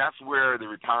contract, that's where the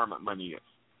retirement money is.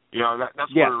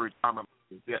 That's where the retirement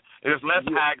money is. Yeah. There's less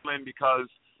haggling because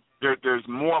there's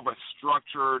more of a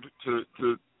structure to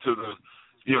the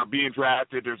being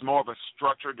drafted. There's more of a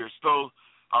structure. There's still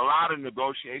a lot of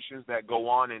negotiations that go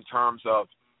on in terms of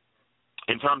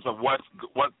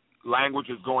what language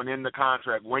is going in the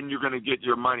contract, when you're going to get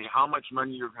your money, how much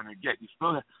money you're going to get. You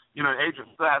still, an agent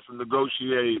still has to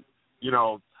negotiate,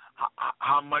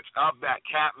 how much of that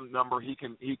cap number he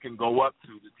can go up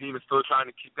to. The team is still trying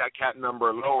to keep that cap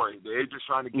number lower. The agent's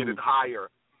trying to get it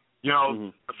higher.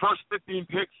 The first 15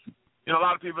 picks, a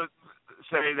lot of people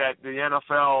say that the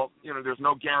NFL, there's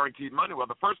no guaranteed money. Well,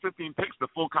 the first 15 picks, the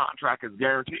full contract is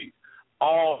guaranteed.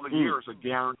 All the years are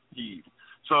guaranteed.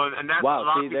 So, and that's a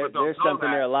lot of people don't there's know something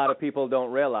that. there a lot of people don't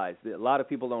realize. A lot of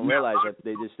people don't realize that.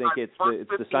 They just think it's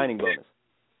the signing bonus.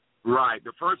 Right.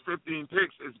 The first 15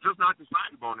 picks is just not the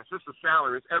signing bonus. It's the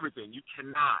salary. It's everything. You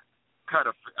cannot cut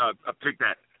a pick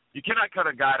that. You cannot cut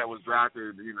a guy that was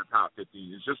drafted in the top 15.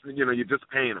 It's just, you're just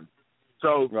paying him.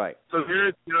 So, So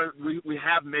here's, we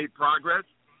have made progress.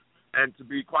 And to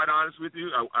be quite honest with you,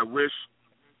 I wish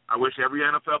every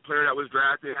NFL player that was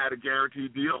drafted had a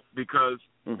guaranteed deal, because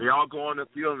they all go on the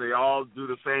field and they all do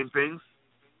the same things.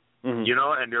 And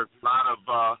there's a lot of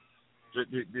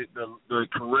the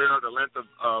career, the length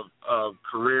of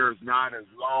career is not as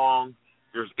long.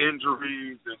 There's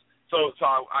injuries. So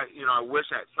I wish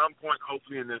at some point,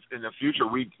 hopefully in the future,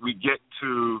 we get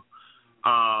to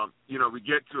a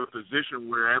position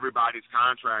where everybody's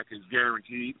contract is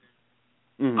guaranteed.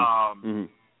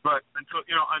 But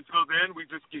until then, we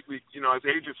just keep as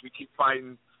agents, we keep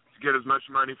fighting to get as much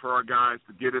money for our guys,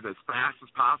 to get it as fast as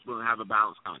possible, and have a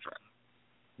balanced contract.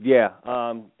 Yeah,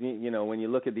 when you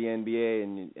look at the NBA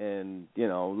and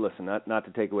listen, not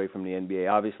to take away from the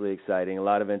NBA, obviously exciting, a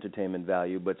lot of entertainment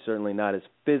value, but certainly not as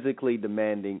physically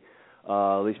demanding,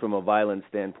 at least from a violent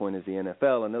standpoint, as the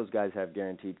NFL. And those guys have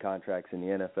guaranteed contracts, and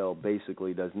the NFL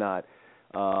basically does not.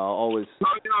 Always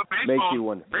makes you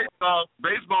wonder.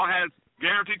 Baseball has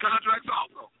guaranteed contracts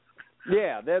also.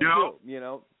 Yeah,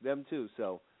 them too.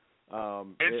 So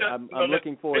I'm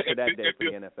looking forward to that day for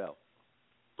the NFL.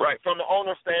 Right. From the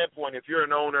owner standpoint, if you're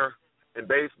an owner in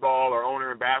baseball or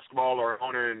owner in basketball or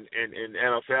owner in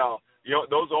NFL,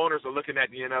 those owners are looking at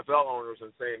the NFL owners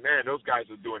and saying, man, those guys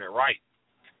are doing it right.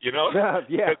 Yeah.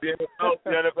 Because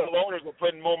the NFL owners are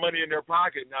putting more money in their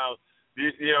pocket now.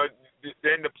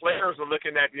 Then the players are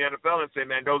looking at the NFL and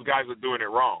saying, man, those guys are doing it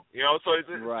wrong. So it's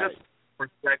right. just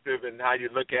perspective and how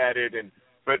you look at it.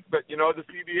 But the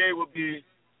CBA will be,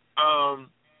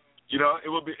 it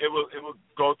will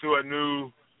go through a new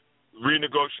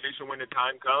renegotiation when the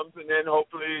time comes, and then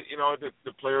hopefully,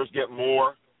 the players get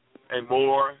more and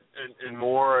more and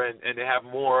more, and they have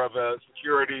more of a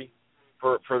security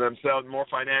for themselves, more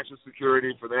financial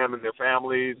security for them and their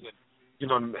families. And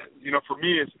for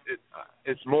me,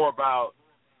 it's more about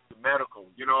the medical.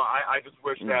 I just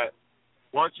wish that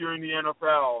once you're in the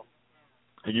NFL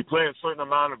and you play a certain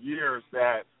amount of years,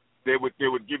 that they would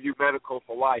give you medical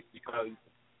for life, because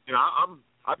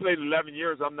I played 11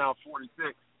 years. I'm now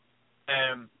 46.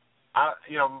 And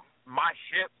my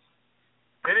hips,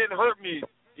 they didn't hurt me,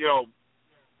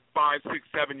 5, 6,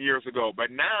 7 years ago.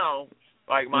 But now,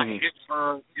 like, my hips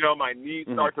hurt, my knees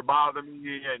start to bother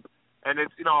me, and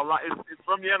it's a lot. It's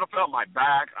from the NFL. My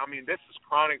back. I mean, this is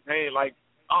chronic pain, like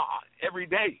every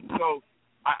day. So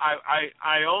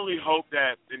I only hope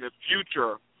that in the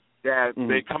future that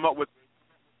they come up with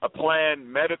a plan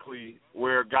medically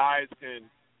where guys can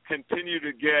continue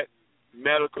to get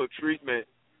medical treatment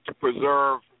to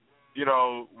preserve,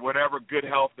 whatever good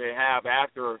health they have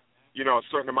after, a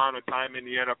certain amount of time in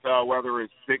the NFL, whether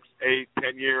it's 6, 8,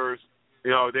 10 years.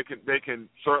 They can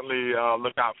certainly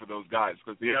look out for those guys,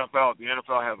 because the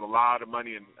NFL has a lot of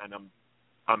money, and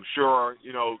I'm sure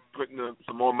putting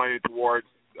some more money towards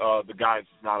the guys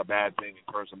is not a bad thing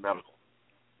in terms of medical.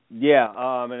 Yeah,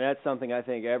 and that's something I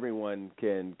think everyone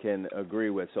can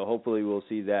agree with. So hopefully we'll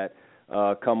see that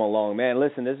come along. Man,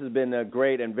 listen, this has been a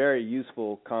great and very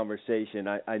useful conversation.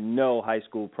 I know high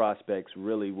school prospects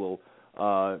really will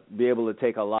be able to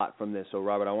take a lot from this. So,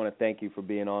 Robert, I want to thank you for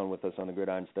being on with us on the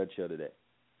Gridiron Stud Show today.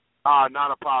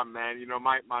 Not a problem, man.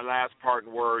 My last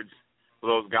parting words for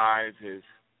those guys is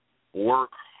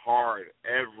work hard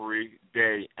every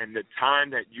day, and the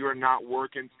time that you're not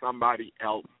working, somebody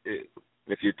else is.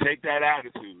 If you take that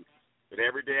attitude, that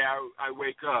every day I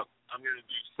wake up, I'm going to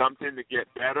do something to get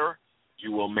better,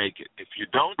 you will make it. If you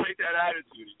don't take that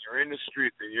attitude, and you're in the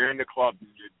streets, and you're in the club, and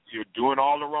you're doing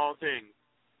all the wrong things,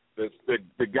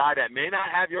 the guy that may not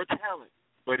have your talent,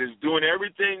 but is doing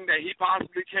everything that he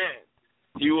possibly can,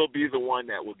 he will be the one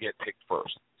that will get picked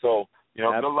first. So,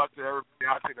 good luck to everybody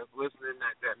out there that's listening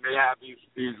that may have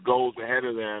these goals ahead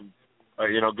of them.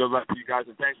 Good luck to you guys,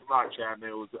 and thanks a lot, Chad, man.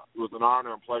 It was an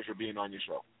honor and pleasure being on your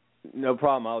show. No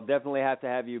problem. I'll definitely have to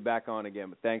have you back on again,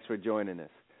 but thanks for joining us.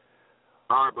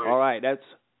 All right, buddy. All right, that's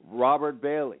Robert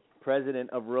Bailey, president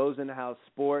of Rosenhaus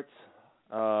Sports.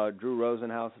 Drew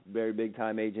Rosenhaus, very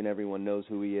big-time agent. Everyone knows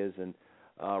who he is. And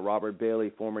Robert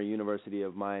Bailey, former University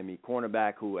of Miami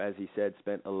cornerback, who, as he said,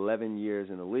 spent 11 years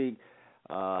in the league,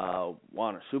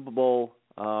 won a Super Bowl,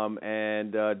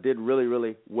 and did really,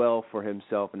 really well for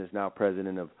himself, and is now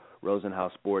president of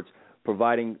Rosenhaus Sports,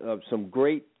 providing some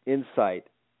great insight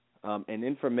and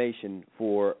information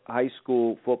for high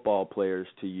school football players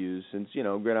to use, since,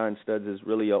 Gridiron Studs is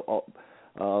really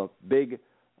big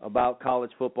about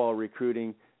college football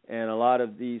recruiting, and a lot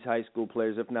of these high school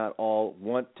players, if not all,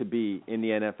 want to be in the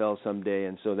NFL someday,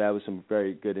 and so that was some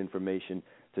very good information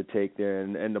to take there.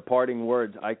 And the parting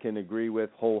words I can agree with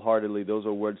wholeheartedly. Those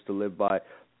are words to live by.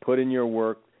 Put in your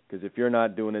work, because if you're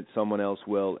not doing it, someone else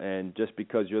will, and just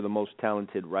because you're the most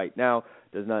talented right now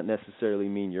does not necessarily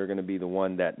mean you're going to be the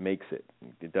one that makes it.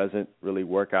 It doesn't really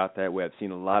work out that way. I've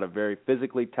seen a lot of very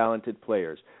physically talented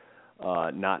players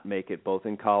not make it, both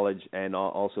in college and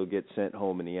also get sent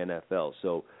home in the NFL.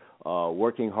 So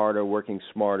working harder, working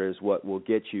smarter is what will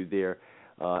get you there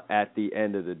at the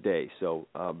end of the day. So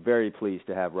very pleased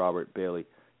to have Robert Bailey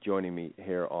joining me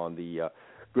here on the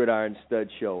Gridiron Stud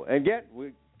Show. And again,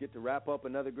 we get to wrap up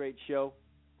another great show.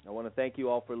 I want to thank you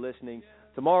all for listening.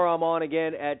 Tomorrow I'm on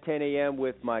again at 10 a.m.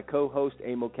 with my co-host,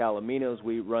 Emil Calaminos.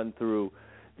 We run through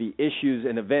the issues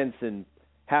and events and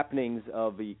happenings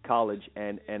of the college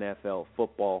and NFL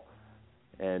football.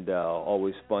 And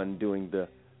always fun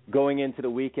going into the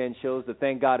weekend shows. The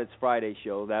Thank God It's Friday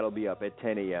show, that'll be up at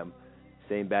 10 a.m.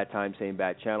 Same bat time, same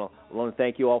bat channel. I want to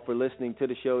thank you all for listening to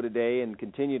the show today and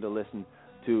continue to listen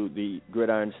to the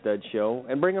Gridiron Studs show.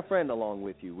 And bring a friend along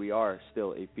with you. We are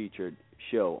still a featured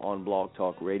show on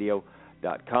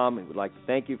blogtalkradio.com. And we'd like to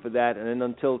thank you for that. And then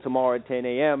until tomorrow at 10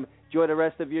 a.m., enjoy the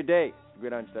rest of your day. The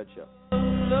Gridiron Studs show.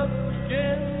 Look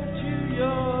into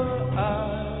your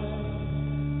eyes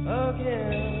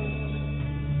again.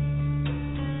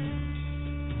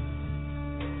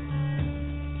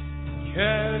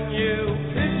 Can you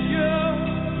picture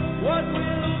what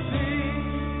will be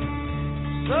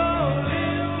so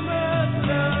limitless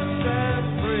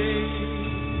and free?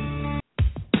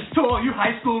 To all you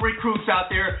high school recruits out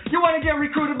there, you want to get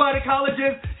recruited by the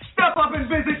colleges? Step up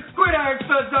and visit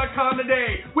GRIDIRONSTUDS.com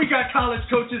today. We got college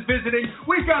coaches visiting.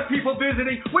 We've got people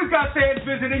visiting. We've got fans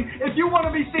visiting. If you want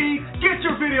to be seen, get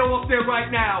your video up there right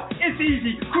now. It's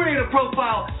easy. Create a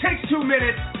profile. Takes 2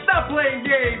 minutes. Stop playing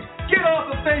games. Get off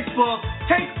of Facebook.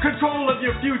 Take control of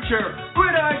your future.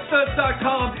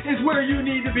 GRIDIRONSTUDS.com is where you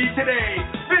need to be today.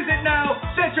 Visit now.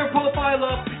 Set your profile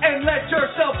up.